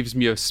 which gives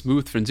me a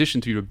smooth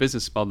transition to your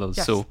business model.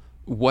 Yes. So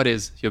what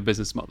is your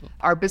business model?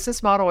 Our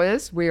business model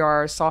is we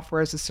are a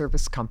software as a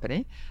service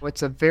company.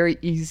 It's a very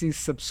easy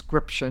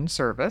subscription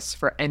service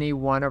for any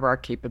one of our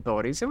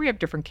capabilities. And we have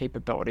different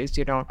capabilities.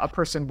 A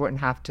person wouldn't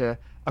have to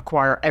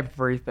acquire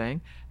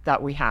everything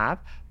that we have.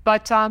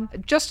 But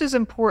just as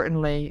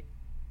importantly,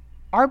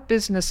 our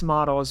business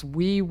model is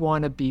we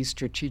want to be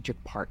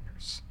strategic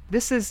partners.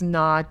 This is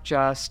not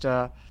just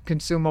a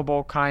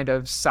consumable kind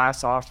of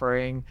SaaS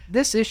offering.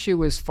 This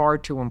issue is far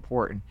too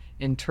important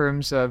in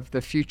terms of the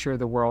future of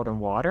the world and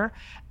water.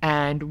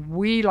 And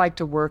we like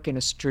to work in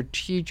a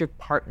strategic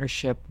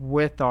partnership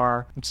with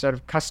our, instead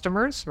of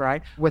customers,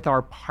 right, with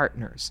our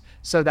partners,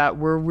 so that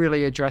we're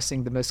really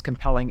addressing the most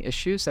compelling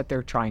issues that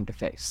they're trying to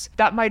face.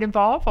 That might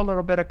involve a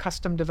little bit of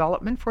custom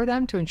development for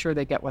them to ensure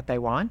they get what they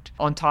want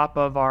on top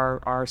of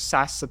our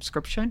SaaS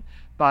subscription.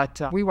 But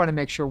we want to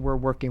make sure we're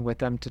working with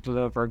them to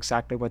deliver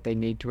exactly what they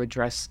need to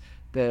address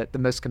the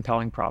most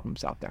compelling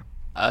problems out there.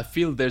 I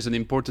feel there's an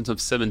importance of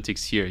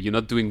semantics here. You're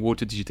not doing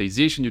water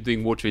digitization, you're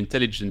doing water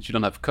intelligence. You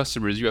don't have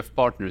customers, you have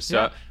partners.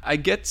 So I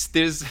get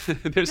there's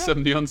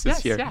some nuances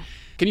here. Yeah.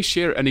 Can you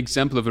share an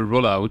example of a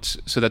rollout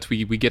so that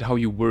we get how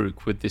you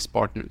work with these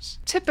partners?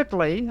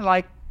 Typically,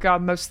 like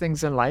most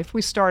things in life,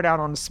 we start out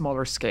on a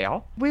smaller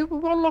scale. We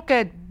will look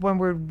at, when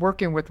we're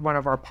working with one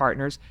of our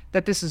partners,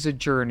 that this is a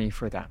journey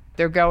for them.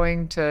 They're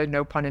going to,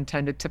 no pun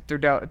intended, tip their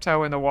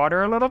toe in the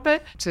water a little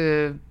bit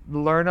to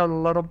learn a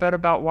little bit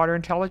about water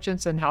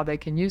intelligence and how they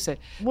can use it.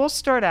 We'll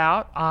start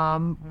out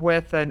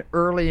with an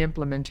early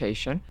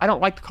implementation. I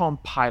don't like to call them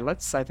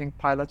pilots. I think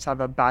pilots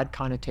have a bad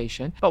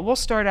connotation, but we'll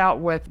start out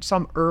with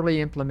some early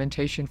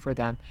implementation for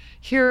them.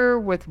 Here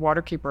with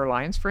Waterkeeper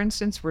Alliance, for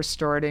instance, we're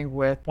starting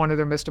with one of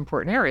their most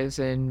important areas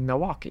in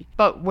Milwaukee.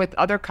 But with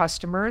other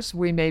customers,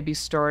 we may be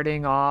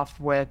starting off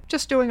with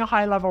just doing a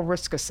high-level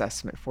risk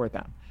assessment for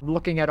them,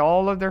 looking at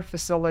all of their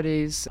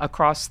facilities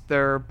across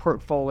their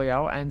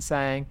portfolio and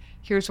saying,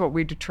 here's what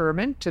we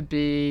determined to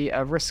be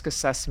a risk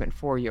assessment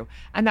for you.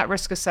 And that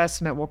risk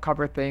assessment will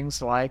cover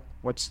things like,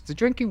 what's the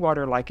drinking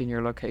water like in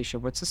your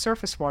location? What's the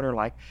surface water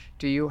like?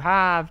 Do you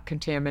have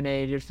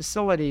contaminated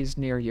facilities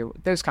near you?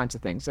 Those kinds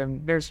of things.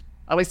 And there's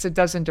at least a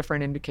dozen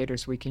different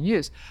indicators we can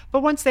use.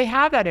 But once they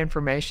have that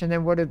information,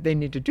 then what do they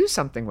need to do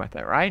something with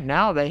it, right?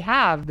 Now they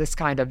have this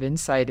kind of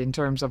insight in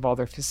terms of all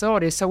their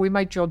facilities. So we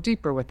might drill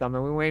deeper with them,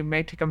 and we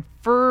may take them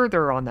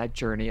further on that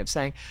journey of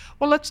saying,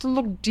 well, let's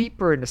look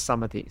deeper into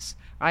some of these,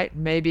 right?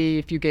 Maybe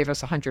if you gave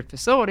us 100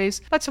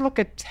 facilities, let's look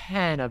at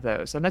 10 of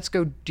those and let's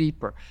go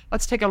deeper.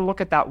 Let's take a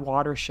look at that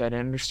watershed and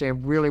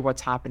understand really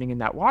what's happening in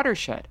that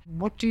watershed.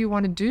 What do you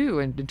want to do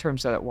in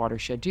terms of that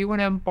watershed? Do you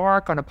want to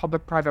embark on a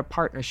public-private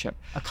partnership,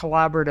 a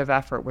collaborative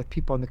effort with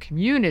people in the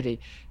community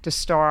to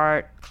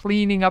start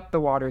cleaning up the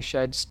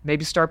watersheds,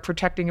 maybe start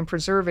protecting and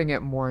preserving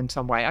it more in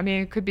some way? I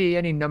mean, it could be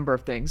any number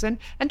of things. And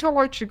to a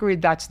large degree,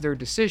 that's their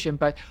decision,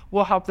 but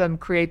we'll help them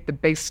create the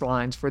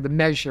baselines for the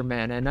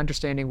measurement and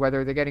understanding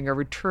whether they're getting a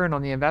return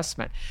on the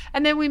investment.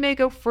 And then we may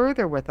go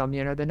further with them.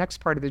 You know, the next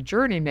part of the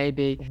journey may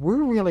be,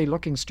 we're really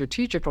looking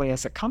strategically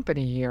as a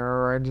company here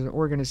or as an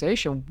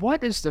organization,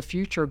 what is the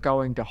future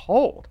going to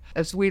hold?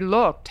 As we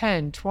look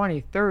 10,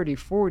 20, 30,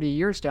 40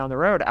 years down the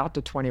road out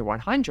to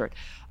 2100,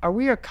 are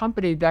we a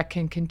company that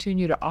can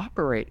continue to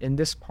operate in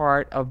this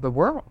part of the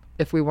world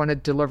if we want to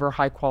deliver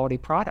high quality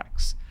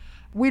products?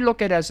 We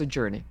look at it as a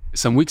journey.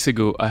 Some weeks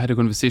ago, I had a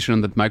conversation on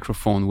that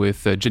microphone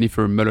with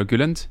Jennifer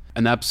Muller-Gulland,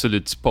 an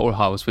absolute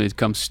powerhouse when it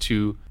comes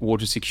to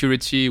water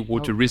security,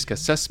 water risk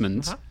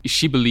assessment.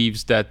 She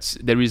believes that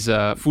there is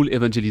a full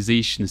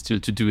evangelization still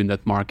to do in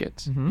that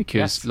market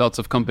because lots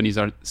of companies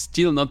are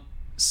still not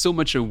so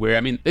much aware.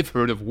 I mean, they've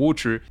heard of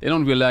water. They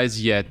don't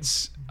realize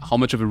yet how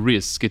much of a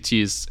risk it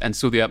is. And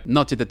so they are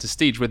not yet at the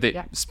stage where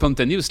they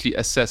spontaneously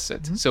assess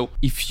it. So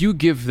if you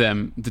give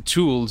them the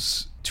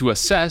tools to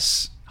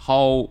assess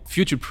how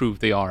future-proof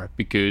they are,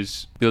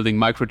 because building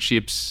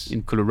microchips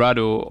in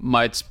Colorado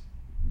might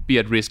be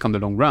at risk on the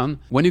long run.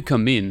 When you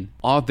come in,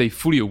 are they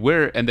fully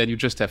aware and then you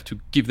just have to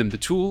give them the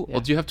tool?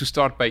 Or do you have to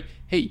start by,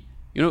 hey,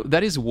 you know,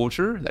 that is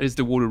water, that is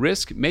the water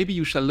risk. Maybe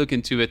you shall look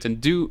into it and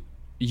do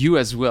you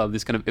as well,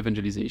 this kind of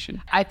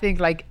evangelization. I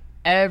think like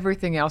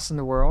everything else in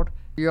the world,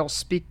 you'll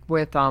speak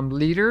with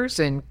leaders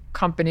in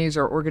companies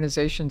or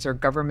organizations or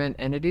government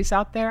entities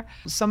out there,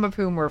 some of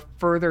whom are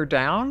further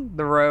down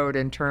the road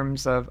in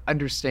terms of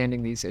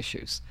understanding these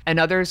issues. And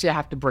others you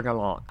have to bring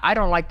along. I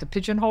don't like to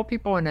pigeonhole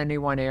people in any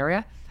one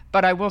area,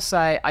 but I will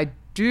say I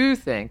do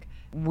think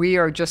we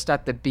are just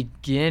at the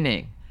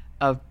beginning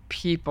of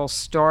people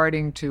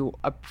starting to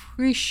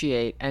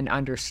appreciate and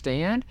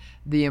understand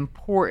the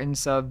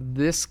importance of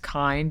this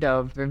kind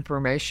of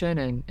information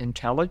and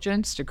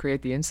intelligence to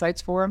create the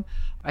insights for them.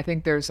 I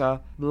think there's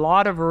a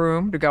lot of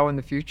room to go in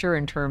the future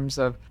in terms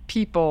of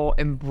people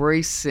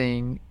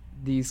embracing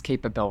these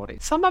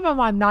capabilities. Some of them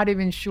I'm not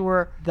even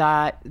sure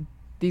that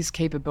these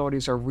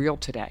capabilities are real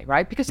today,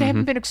 right? Because they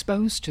haven't been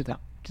exposed to them.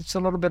 It's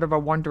a little bit of a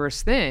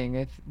wondrous thing.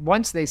 If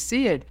once they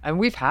see it, and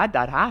we've had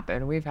that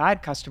happen, we've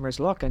had customers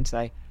look and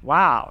say,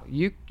 wow,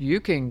 you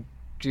can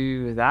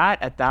do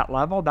that at that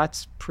level?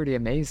 That's pretty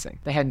amazing.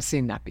 They hadn't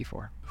seen that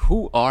before.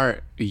 Who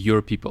are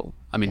your people?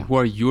 I mean, who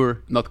are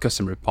your, not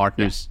customer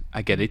partners,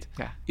 I get it.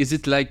 Is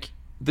it like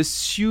the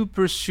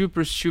super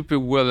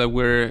well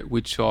aware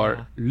which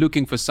are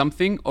looking for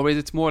something, or is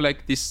it more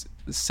like this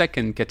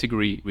second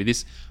category with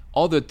this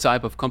other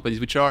type of companies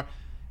which are,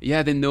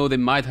 they know they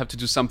might have to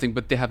do something,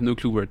 but they have no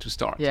clue where to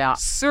start? Yeah,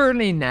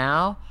 certainly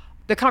now,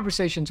 the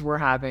conversations we're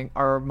having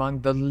are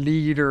among the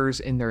leaders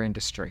in their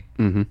industry.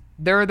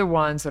 They're the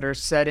ones that are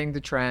setting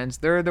the trends.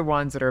 They're the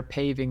ones that are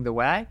paving the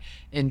way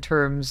in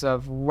terms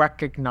of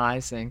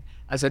recognizing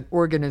as an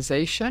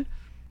organization,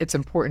 it's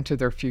important to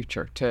their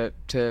future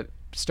to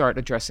start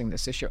addressing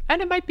this issue.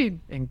 And it might be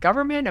in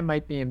government, it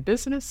might be in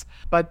business,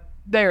 but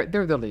they're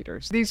the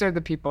leaders. These are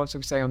the people, as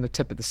we say, on the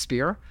tip of the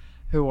spear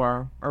who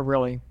are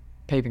really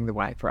paving the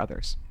way for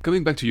others.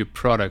 Coming back to your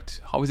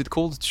product, how is it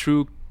called?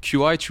 True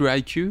QI, True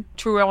IQ?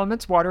 True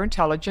Elements Water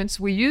Intelligence.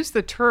 We use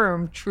the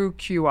term True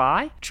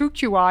QI. True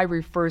QI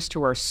refers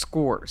to our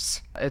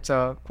scores. It's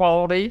a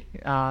quality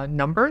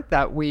number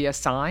that we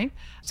assign.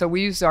 So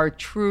we use our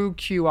True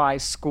QI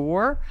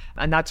score,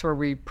 and that's where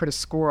we put a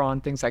score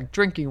on things like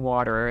drinking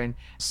water and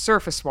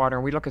surface water.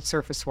 And we look at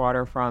surface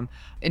water from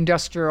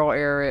industrial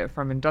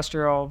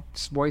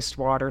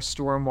wastewater,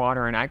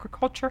 stormwater, and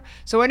agriculture.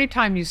 So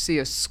anytime you see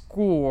a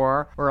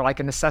score or like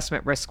an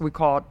assessment risk, we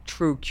call it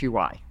True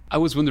QI. I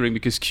was wondering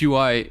because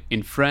QI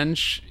in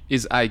French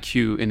is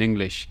IQ in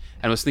English.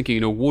 And I was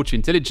thinking, water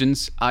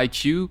intelligence,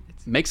 IQ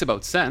makes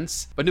about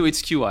sense, but no,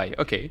 it's QI.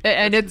 Okay.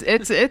 And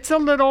it's a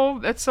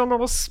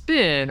little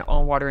spin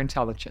on water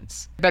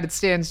intelligence. But it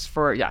stands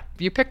for,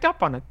 you picked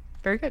up on it.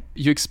 Very good.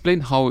 You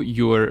explained how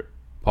your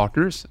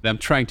partners, I'm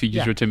trying to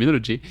use your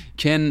terminology,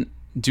 can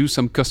do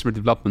some customer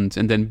development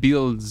and then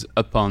build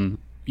upon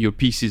your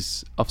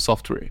pieces of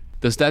software.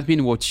 Does that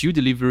mean what you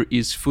deliver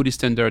is fully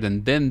standard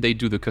and then they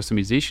do the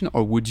customization,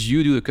 or would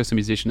you do the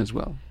customization as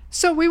well?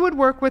 So we would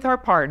work with our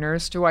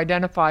partners to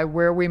identify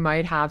where we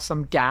might have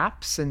some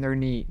gaps in their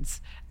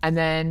needs. And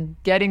then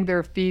getting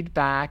their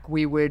feedback,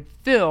 we would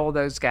fill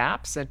those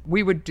gaps and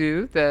we would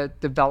do the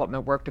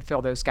development work to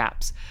fill those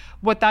gaps.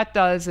 What that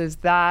does is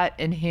that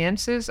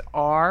enhances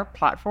our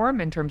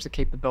platform in terms of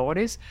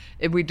capabilities.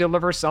 If we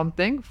deliver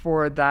something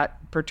for that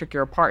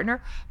particular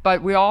partner,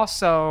 but we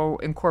also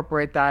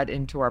incorporate that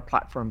into our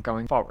platform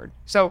going forward.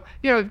 So,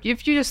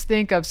 if you just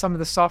think of some of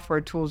the software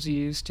tools you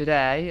use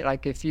today,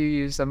 like if you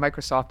use the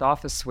Microsoft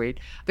Office suite,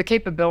 the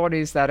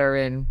capabilities that are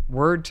in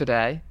Word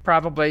today,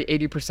 probably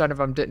 80% of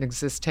them didn't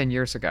exist 10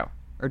 years ago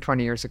or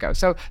 20 years ago.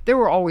 So there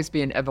will always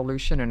be an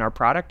evolution in our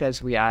product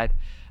as we add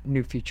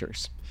new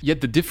features.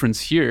 Yet the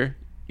difference here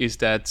is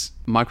that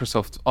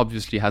Microsoft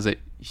obviously has a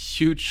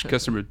huge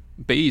customer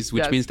base,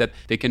 which means that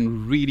they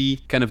can really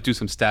kind of do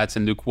some stats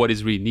and look what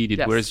is really needed.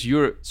 Yes. Whereas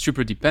you're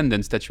super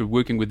dependent, that you're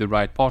working with the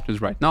right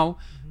partners right now,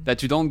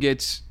 that you don't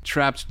get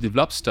trapped to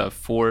develop stuff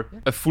for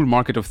a full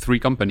market of 3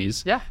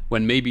 companies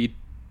when maybe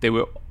there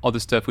were other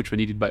stuff which were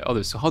needed by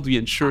others. So how do we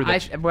ensure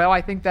that?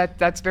 I think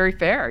that's very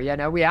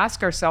fair. We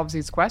ask ourselves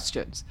these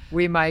questions.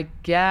 We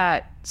might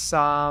get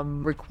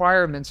some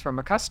requirements from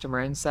a customer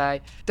and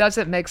say, does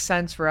it make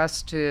sense for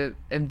us to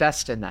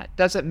invest in that?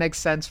 Does it make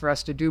sense for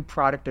us to do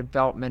product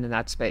development in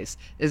that space?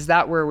 Is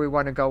that where we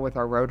want to go with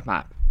our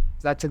roadmap?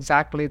 That's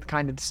exactly the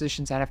kind of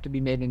decisions that have to be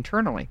made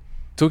internally.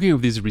 Talking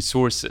of these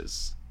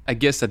resources, I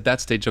guess at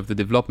that stage of the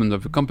development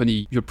of a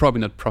company, you're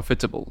probably not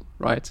profitable,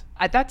 right?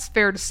 That's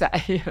fair to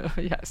say.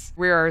 Yes.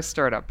 We are a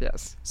startup,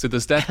 yes. So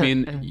does that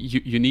mean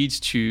you need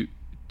to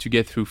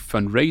get through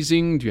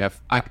fundraising? Do you have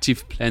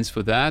active plans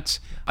for that?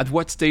 At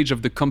what stage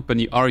of the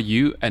company are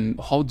you, and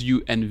how do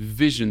you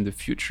envision the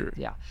future?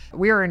 Yeah,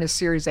 we are in a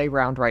Series A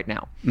round right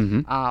now.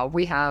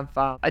 We have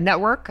a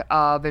network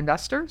of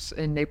investors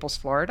in Naples,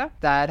 Florida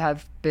that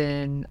have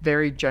been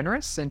very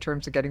generous in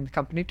terms of getting the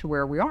company to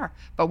where we are.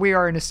 But we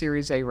are in a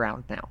Series A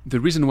round now. The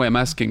reason why I'm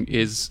asking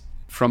is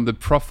from the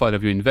profile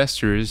of your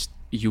investors,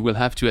 you will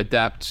have to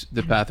adapt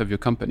the path of your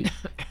company.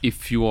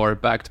 If you are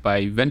backed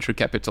by venture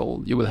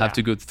capital, you will have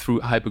to go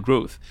through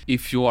hypergrowth.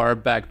 If you are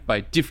backed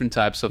by different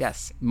types of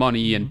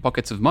money and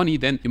pockets of money,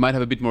 then you might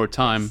have a bit more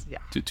time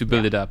to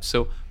build it up.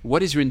 So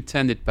what is your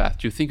intended path?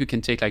 Do you think you can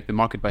take the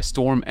market by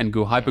storm and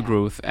go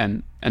hypergrowth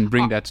and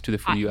bring that to the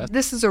full US?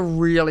 This is a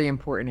really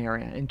important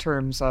area in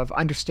terms of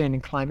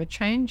understanding climate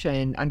change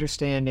and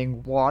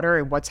understanding water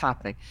and what's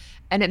happening.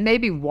 And it may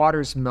be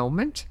water's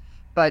moment,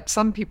 but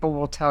some people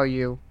will tell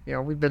you,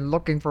 we've been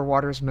looking for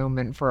water's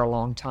movement for a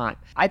long time.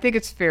 I think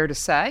it's fair to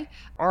say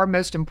our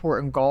most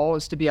important goal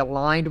is to be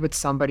aligned with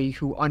somebody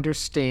who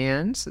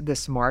understands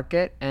this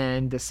market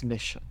and this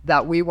mission.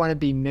 That we want to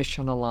be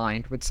mission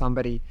aligned with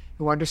somebody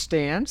who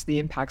understands the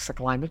impacts of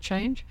climate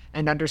change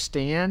and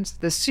understands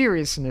the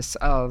seriousness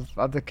of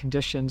the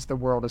conditions the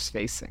world is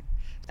facing.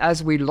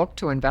 As we look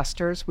to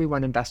investors, we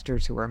want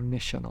investors who are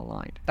mission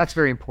aligned. That's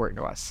very important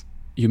to us.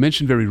 You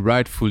mentioned very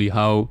rightfully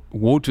how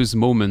water's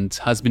moment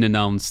has been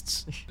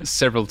announced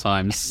several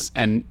times,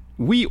 and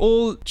we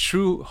all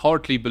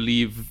true-heartedly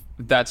believe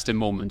that's the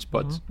moment,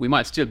 but we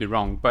might still be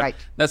wrong. But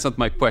that's not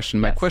my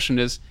question. My question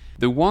is,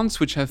 the ones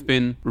which have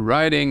been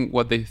riding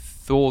what they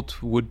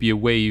thought would be a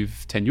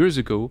wave 10 years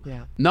ago,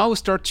 now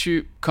start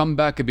to come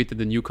back a bit at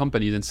the new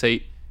companies and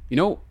say,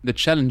 the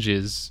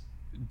challenges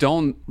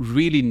don't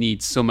really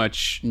need so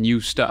much new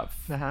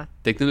stuff.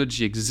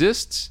 Technology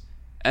exists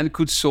and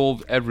could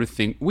solve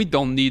everything. We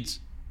don't need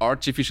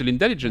artificial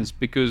intelligence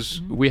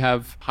because we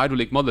have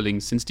hydraulic modeling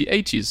since the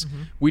 80s.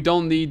 We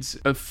don't need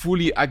a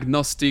fully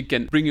agnostic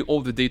and bringing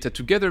all the data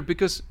together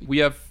because we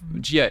have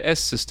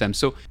GIS systems.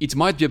 So it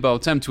might be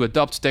about time to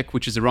adopt tech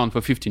which is around for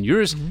 15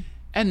 years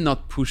and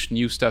not push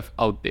new stuff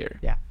out there.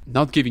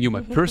 Not giving you my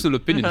personal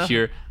opinion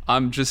here.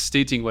 I'm just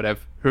stating what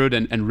I've heard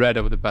and read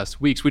over the past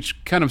weeks,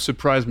 which kind of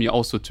surprised me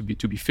also, to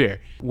be fair.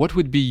 What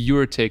would be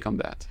your take on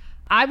that?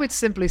 I would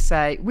simply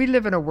say we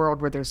live in a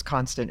world where there's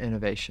constant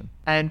innovation.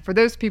 And for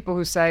those people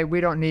who say we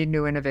don't need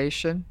new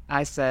innovation,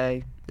 I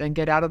say and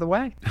get out of the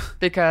way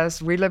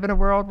because we live in a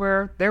world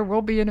where there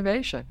will be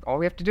innovation. All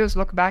we have to do is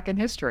look back in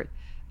history.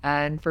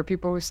 And for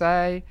people who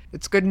say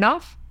it's good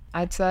enough,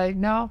 I'd say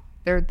no,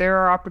 there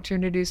are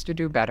opportunities to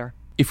do better.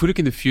 If we look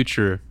in the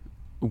future,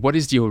 what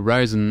is the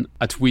horizon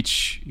at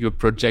which you're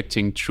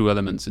projecting true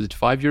elements? Is it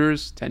 5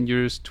 years, 10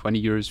 years, 20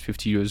 years,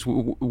 50 years?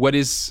 What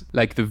is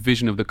like the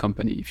vision of the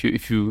company?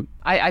 If you,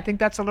 I think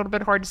that's a little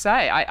bit hard to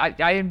say.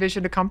 I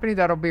envision a company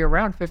that'll be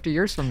around 50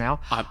 years from now.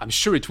 I'm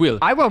sure it will.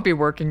 I won't be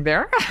working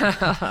there.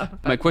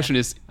 My question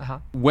is,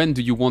 when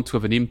do you want to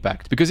have an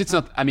impact? Because it's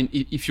not, I mean,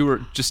 if you're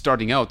just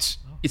starting out,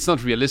 it's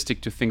not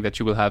realistic to think that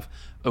you will have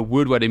a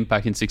worldwide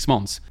impact in 6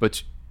 months.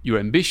 But your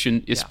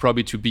ambition is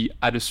probably to be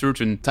at a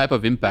certain type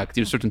of impact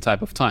in a certain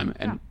type of time.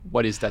 And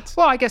what is that?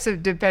 Well, I guess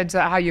it depends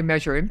on how you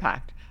measure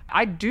impact.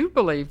 I do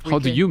believe How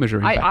do you measure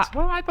impact?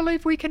 I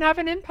believe we can have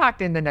an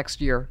impact in the next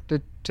year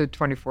to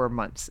 24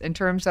 months in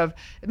terms of,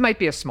 it might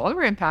be a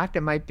smaller impact,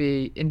 it might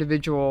be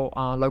individual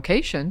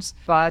locations,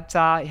 but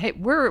hey,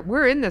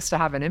 we're in this to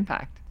have an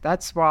impact.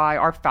 That's why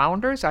our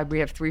founders, we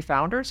have 3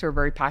 founders who are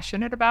very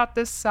passionate about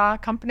this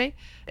company,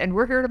 and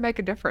we're here to make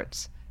a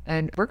difference.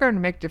 And we're going to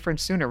make a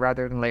difference sooner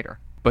rather than later.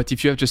 But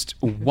if you have just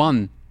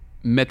one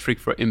metric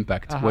for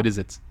impact, what is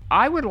it?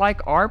 I would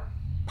like our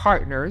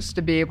partners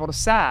to be able to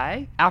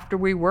say, after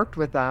we worked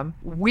with them,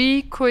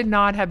 we could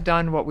not have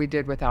done what we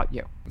did without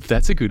you.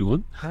 That's a good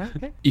one.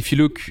 Okay. If you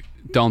look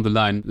down the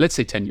line, let's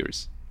say 10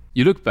 years,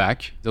 you look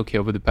back, okay,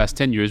 over the past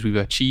 10 years, we've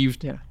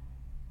achieved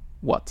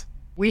what?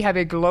 We have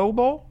a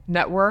global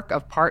network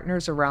of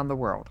partners around the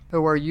world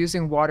who are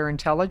using water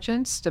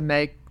intelligence to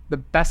make the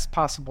best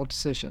possible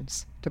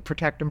decisions to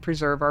protect and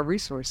preserve our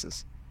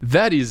resources.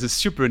 That is a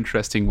super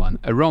interesting one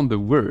around the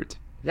world.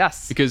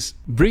 Yes. Because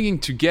bringing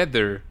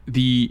together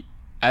the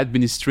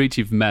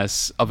administrative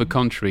mess of a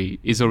country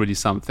is already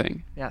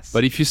something. Yes.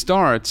 But if you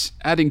start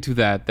adding to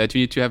that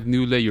you need to have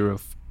new layer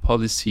of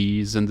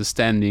policies,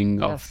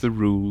 understanding of the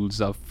rules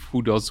of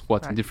who does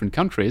what in different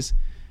countries,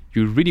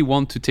 you really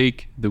want to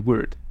take the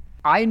word.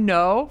 I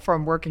know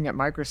from working at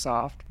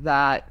Microsoft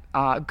that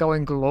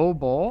going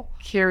global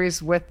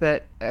carries with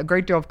it a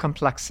great deal of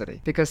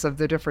complexity because of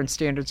the different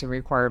standards and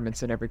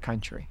requirements in every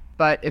country.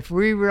 But if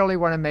we really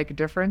want to make a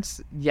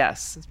difference,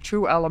 yes,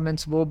 True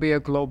Elements will be a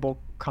global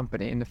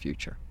company in the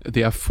future.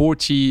 There are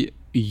 40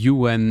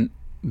 UN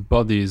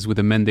bodies with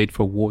a mandate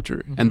for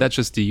water, and that's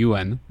just the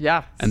UN.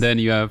 Yeah. And then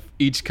you have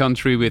each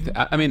country with,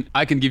 I mean,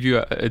 I can give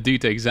you a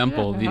data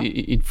example.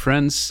 In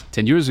France,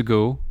 10 years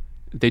ago,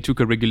 they took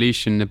a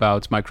regulation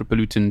about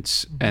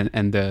micropollutants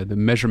and the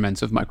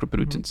measurements of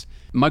micropollutants.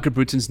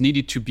 Micropollutants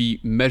needed to be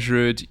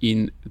measured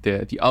in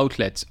the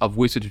outlets of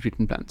wastewater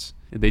treatment plants.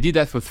 They did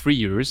that for 3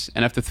 years,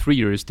 and after 3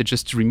 years, they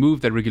just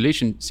removed that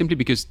regulation simply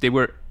because they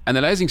were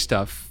analyzing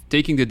stuff,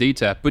 taking the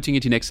data, putting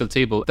it in Excel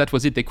table. That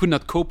was it. They could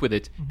not cope with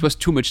it. It was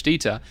too much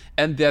data,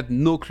 and they had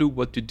no clue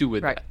what to do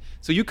with that.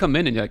 So you come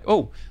in and you're like,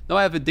 oh, now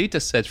I have a data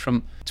set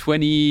from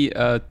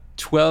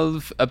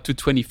 2012 up to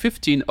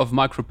 2015 of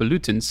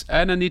micropollutants,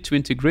 and I need to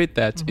integrate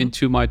that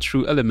into my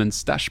True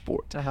Elements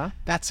dashboard.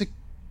 That's a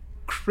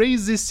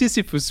crazy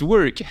Sisyphus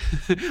work.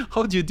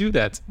 How do you do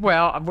that?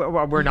 Well,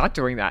 we're not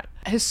doing that.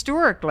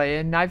 Historically,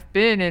 and I've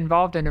been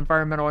involved in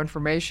environmental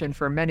information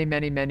for many,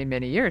 many, many,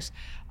 many years,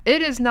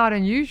 it is not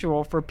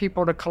unusual for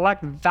people to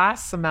collect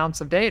vast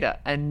amounts of data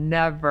and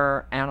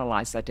never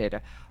analyze that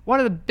data. One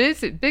of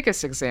the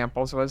biggest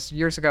examples was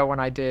years ago when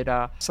I did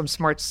some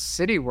smart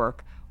city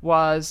work,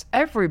 was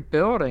every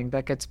building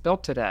that gets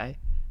built today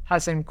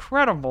has an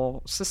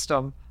incredible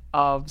system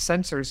of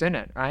sensors in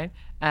it, right?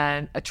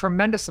 And a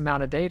tremendous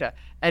amount of data.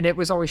 And it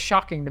was always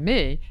shocking to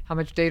me how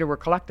much data were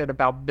collected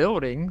about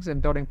buildings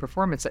and building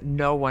performance that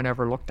no one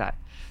ever looked at.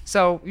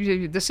 So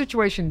the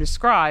situation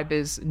described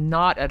is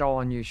not at all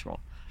unusual.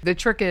 The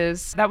trick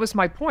is, that was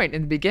my point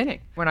in the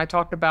beginning when I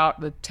talked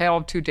about the tale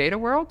of 2 data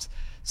worlds.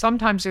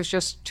 Sometimes there's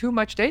just too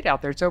much data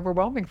out there. It's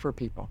overwhelming for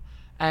people.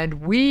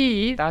 And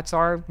that's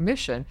our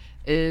mission,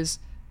 is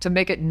to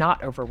make it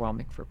not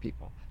overwhelming for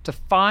people, to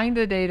find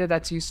the data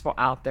that's useful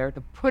out there, to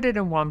put it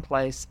in one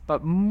place,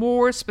 but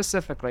more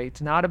specifically,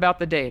 it's not about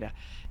the data.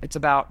 It's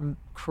about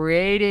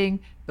creating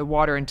the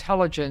water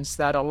intelligence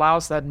that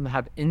allows them to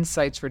have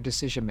insights for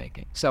decision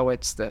making. So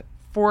it's the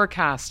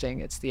forecasting,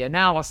 it's the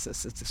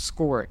analysis, it's the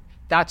scoring.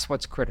 That's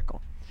what's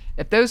critical.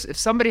 If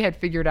somebody had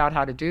figured out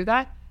how to do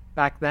that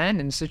back then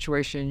in the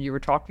situation you were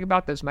talking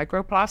about, those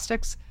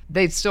microplastics,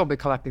 they'd still be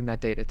collecting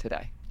that data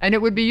today. And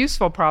it would be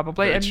useful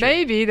probably, Very and true.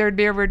 Maybe there'd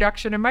be a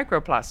reduction in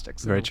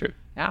microplastics. Very true.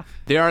 Yeah.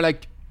 There are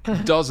like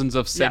dozens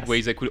of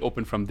segues I could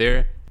open from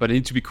there, but I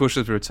need to be cautious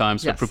of your time.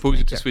 So I propose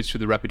you to switch to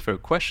the rapid fire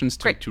questions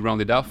to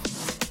round it off.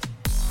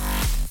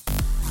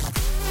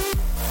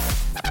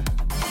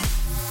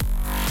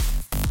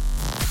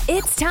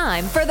 It's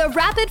time for the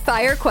rapid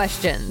fire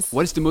questions.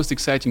 What is the most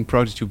exciting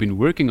project you've been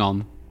working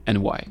on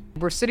and why?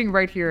 We're sitting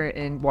right here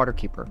in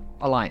Waterkeeper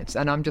Alliance,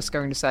 and I'm just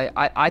going to say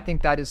I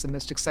think that is the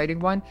most exciting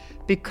one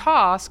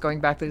because, going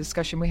back to the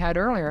discussion we had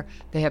earlier,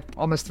 they have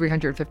almost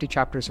 350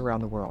 chapters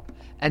around the world.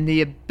 And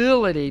the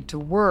ability to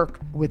work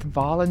with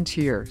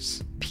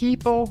volunteers,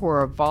 people who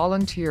are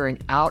volunteering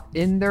out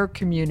in their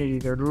community,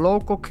 their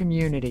local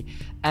community,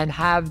 and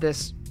have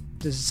this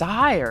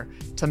desire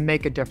to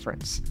make a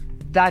difference.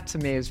 That to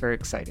me is very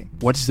exciting.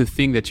 What is the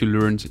thing that you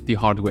learned the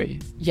hard way?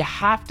 You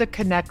have to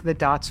connect the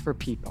dots for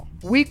people.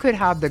 We could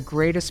have the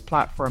greatest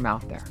platform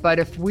out there, but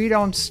if we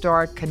don't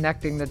start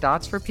connecting the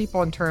dots for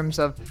people in terms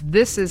of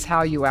this is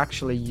how you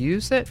actually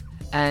use it,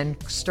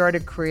 and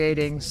started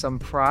creating some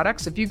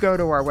products. If you go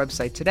to our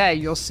website today,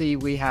 you'll see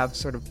we have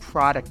sort of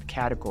product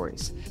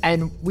categories.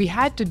 And we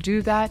had to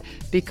do that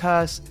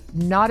because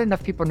not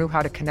enough people knew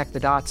how to connect the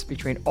dots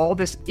between all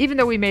this. Even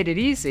though we made it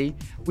easy,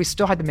 we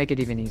still had to make it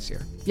even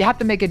easier. You have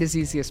to make it as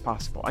easy as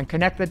possible and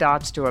connect the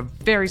dots to a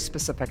very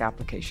specific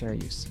application or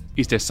use.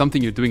 Is there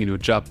something you're doing in your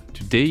job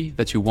today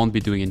that you won't be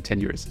doing in 10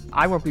 years?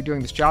 I won't be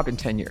doing this job in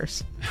 10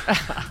 years.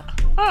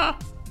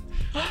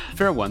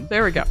 Fair one.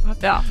 There we go.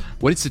 Yeah.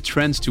 What is the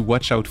trends to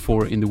watch out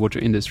for in the water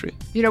industry?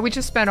 You know, we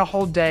just spent a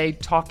whole day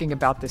talking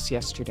about this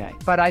yesterday.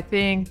 But I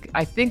think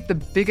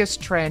the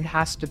biggest trend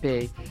has to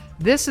be,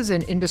 this is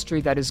an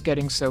industry that is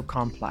getting so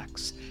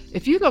complex.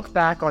 If you look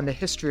back on the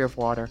history of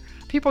water,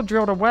 people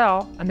drilled a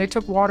well and they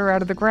took water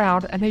out of the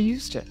ground and they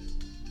used it.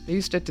 They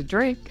used it to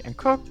drink and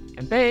cook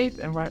and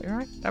bathe and right,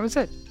 that was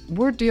it.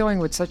 We're dealing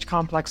with such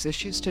complex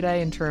issues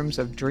today in terms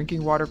of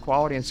drinking water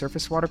quality and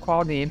surface water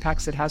quality, the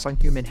impacts it has on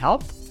human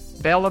health.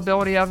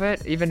 Availability of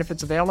it, even if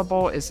it's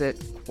available, is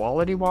it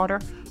quality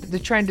water? The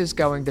trend is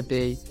going to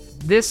be,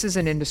 this is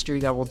an industry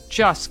that will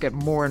just get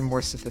more and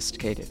more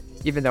sophisticated,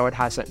 even though it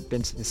hasn't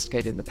been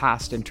sophisticated in the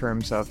past in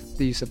terms of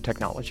the use of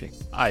technology.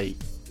 I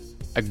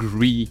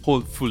agree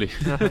wholly.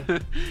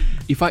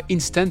 If I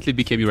instantly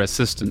became your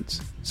assistant,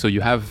 so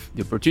you have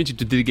the opportunity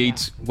to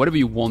delegate whatever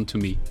you want to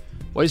me,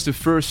 what is the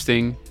first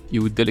thing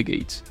you would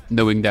delegate,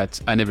 knowing that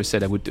I never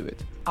said I would do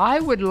it?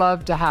 I would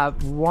love to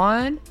have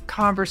one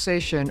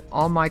conversation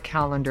on my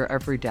calendar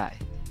every day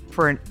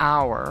for an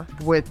hour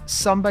with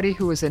somebody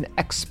who is an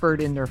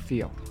expert in their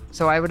field.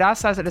 So I would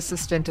ask as an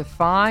assistant to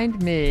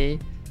find me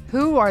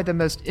who are the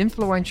most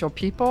influential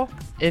people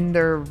in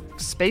their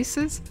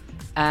spaces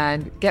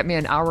and get me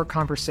an hour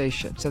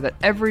conversation so that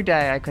every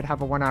day I could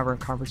have a 1 hour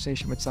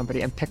conversation with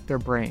somebody and pick their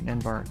brain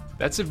and learn.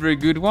 That's a very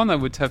good one. I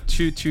would have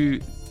two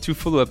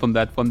follow up on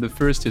that one. The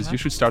first is you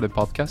should start a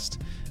podcast.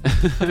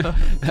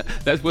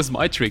 That was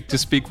my trick, to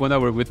speak 1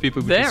 hour with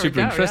people, which is super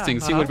interesting,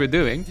 see what we're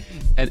doing.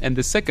 And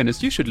the second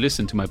is you should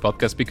listen to my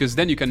podcast, because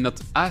then you can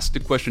not ask the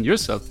question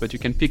yourself, but you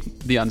can pick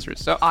the answers.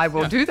 So I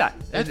will do that.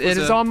 It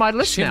is on my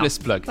list now. Shameless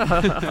plug.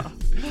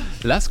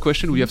 Last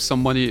question, we have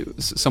someone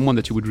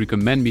that you would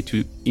recommend me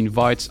to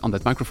invite on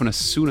that microphone as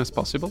soon as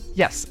possible?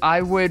 Yes,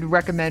 I would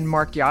recommend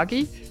Mark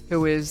Yagi,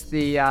 who is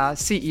the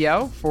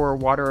CEO for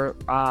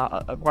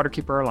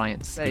Waterkeeper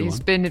Alliance. He's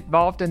been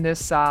involved in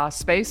this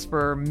space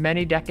for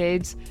many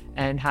decades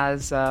and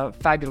has a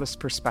fabulous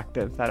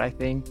perspective that I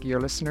think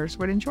your listeners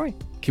would enjoy.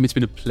 Kim, it's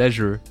been a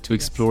pleasure to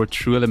explore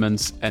True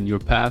Elements and your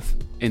path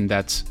in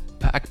that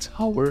packed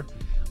hour.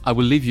 I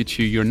will leave you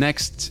to your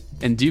next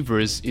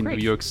endeavors in New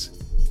York's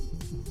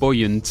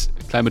buoyant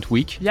climate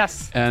week.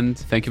 Yes. And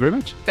thank you very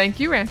much. Thank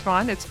you,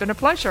 Antoine. It's been a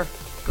pleasure.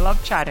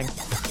 Love chatting.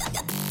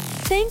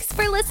 Thanks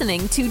for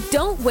listening to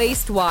Don't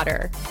Waste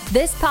Water.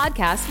 This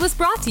podcast was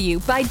brought to you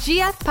by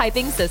GF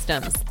Piping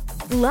Systems.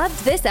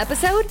 Loved this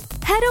episode?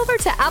 Head over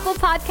to Apple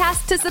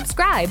Podcasts to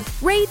subscribe,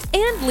 rate,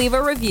 and leave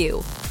a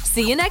review.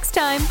 See you next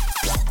time.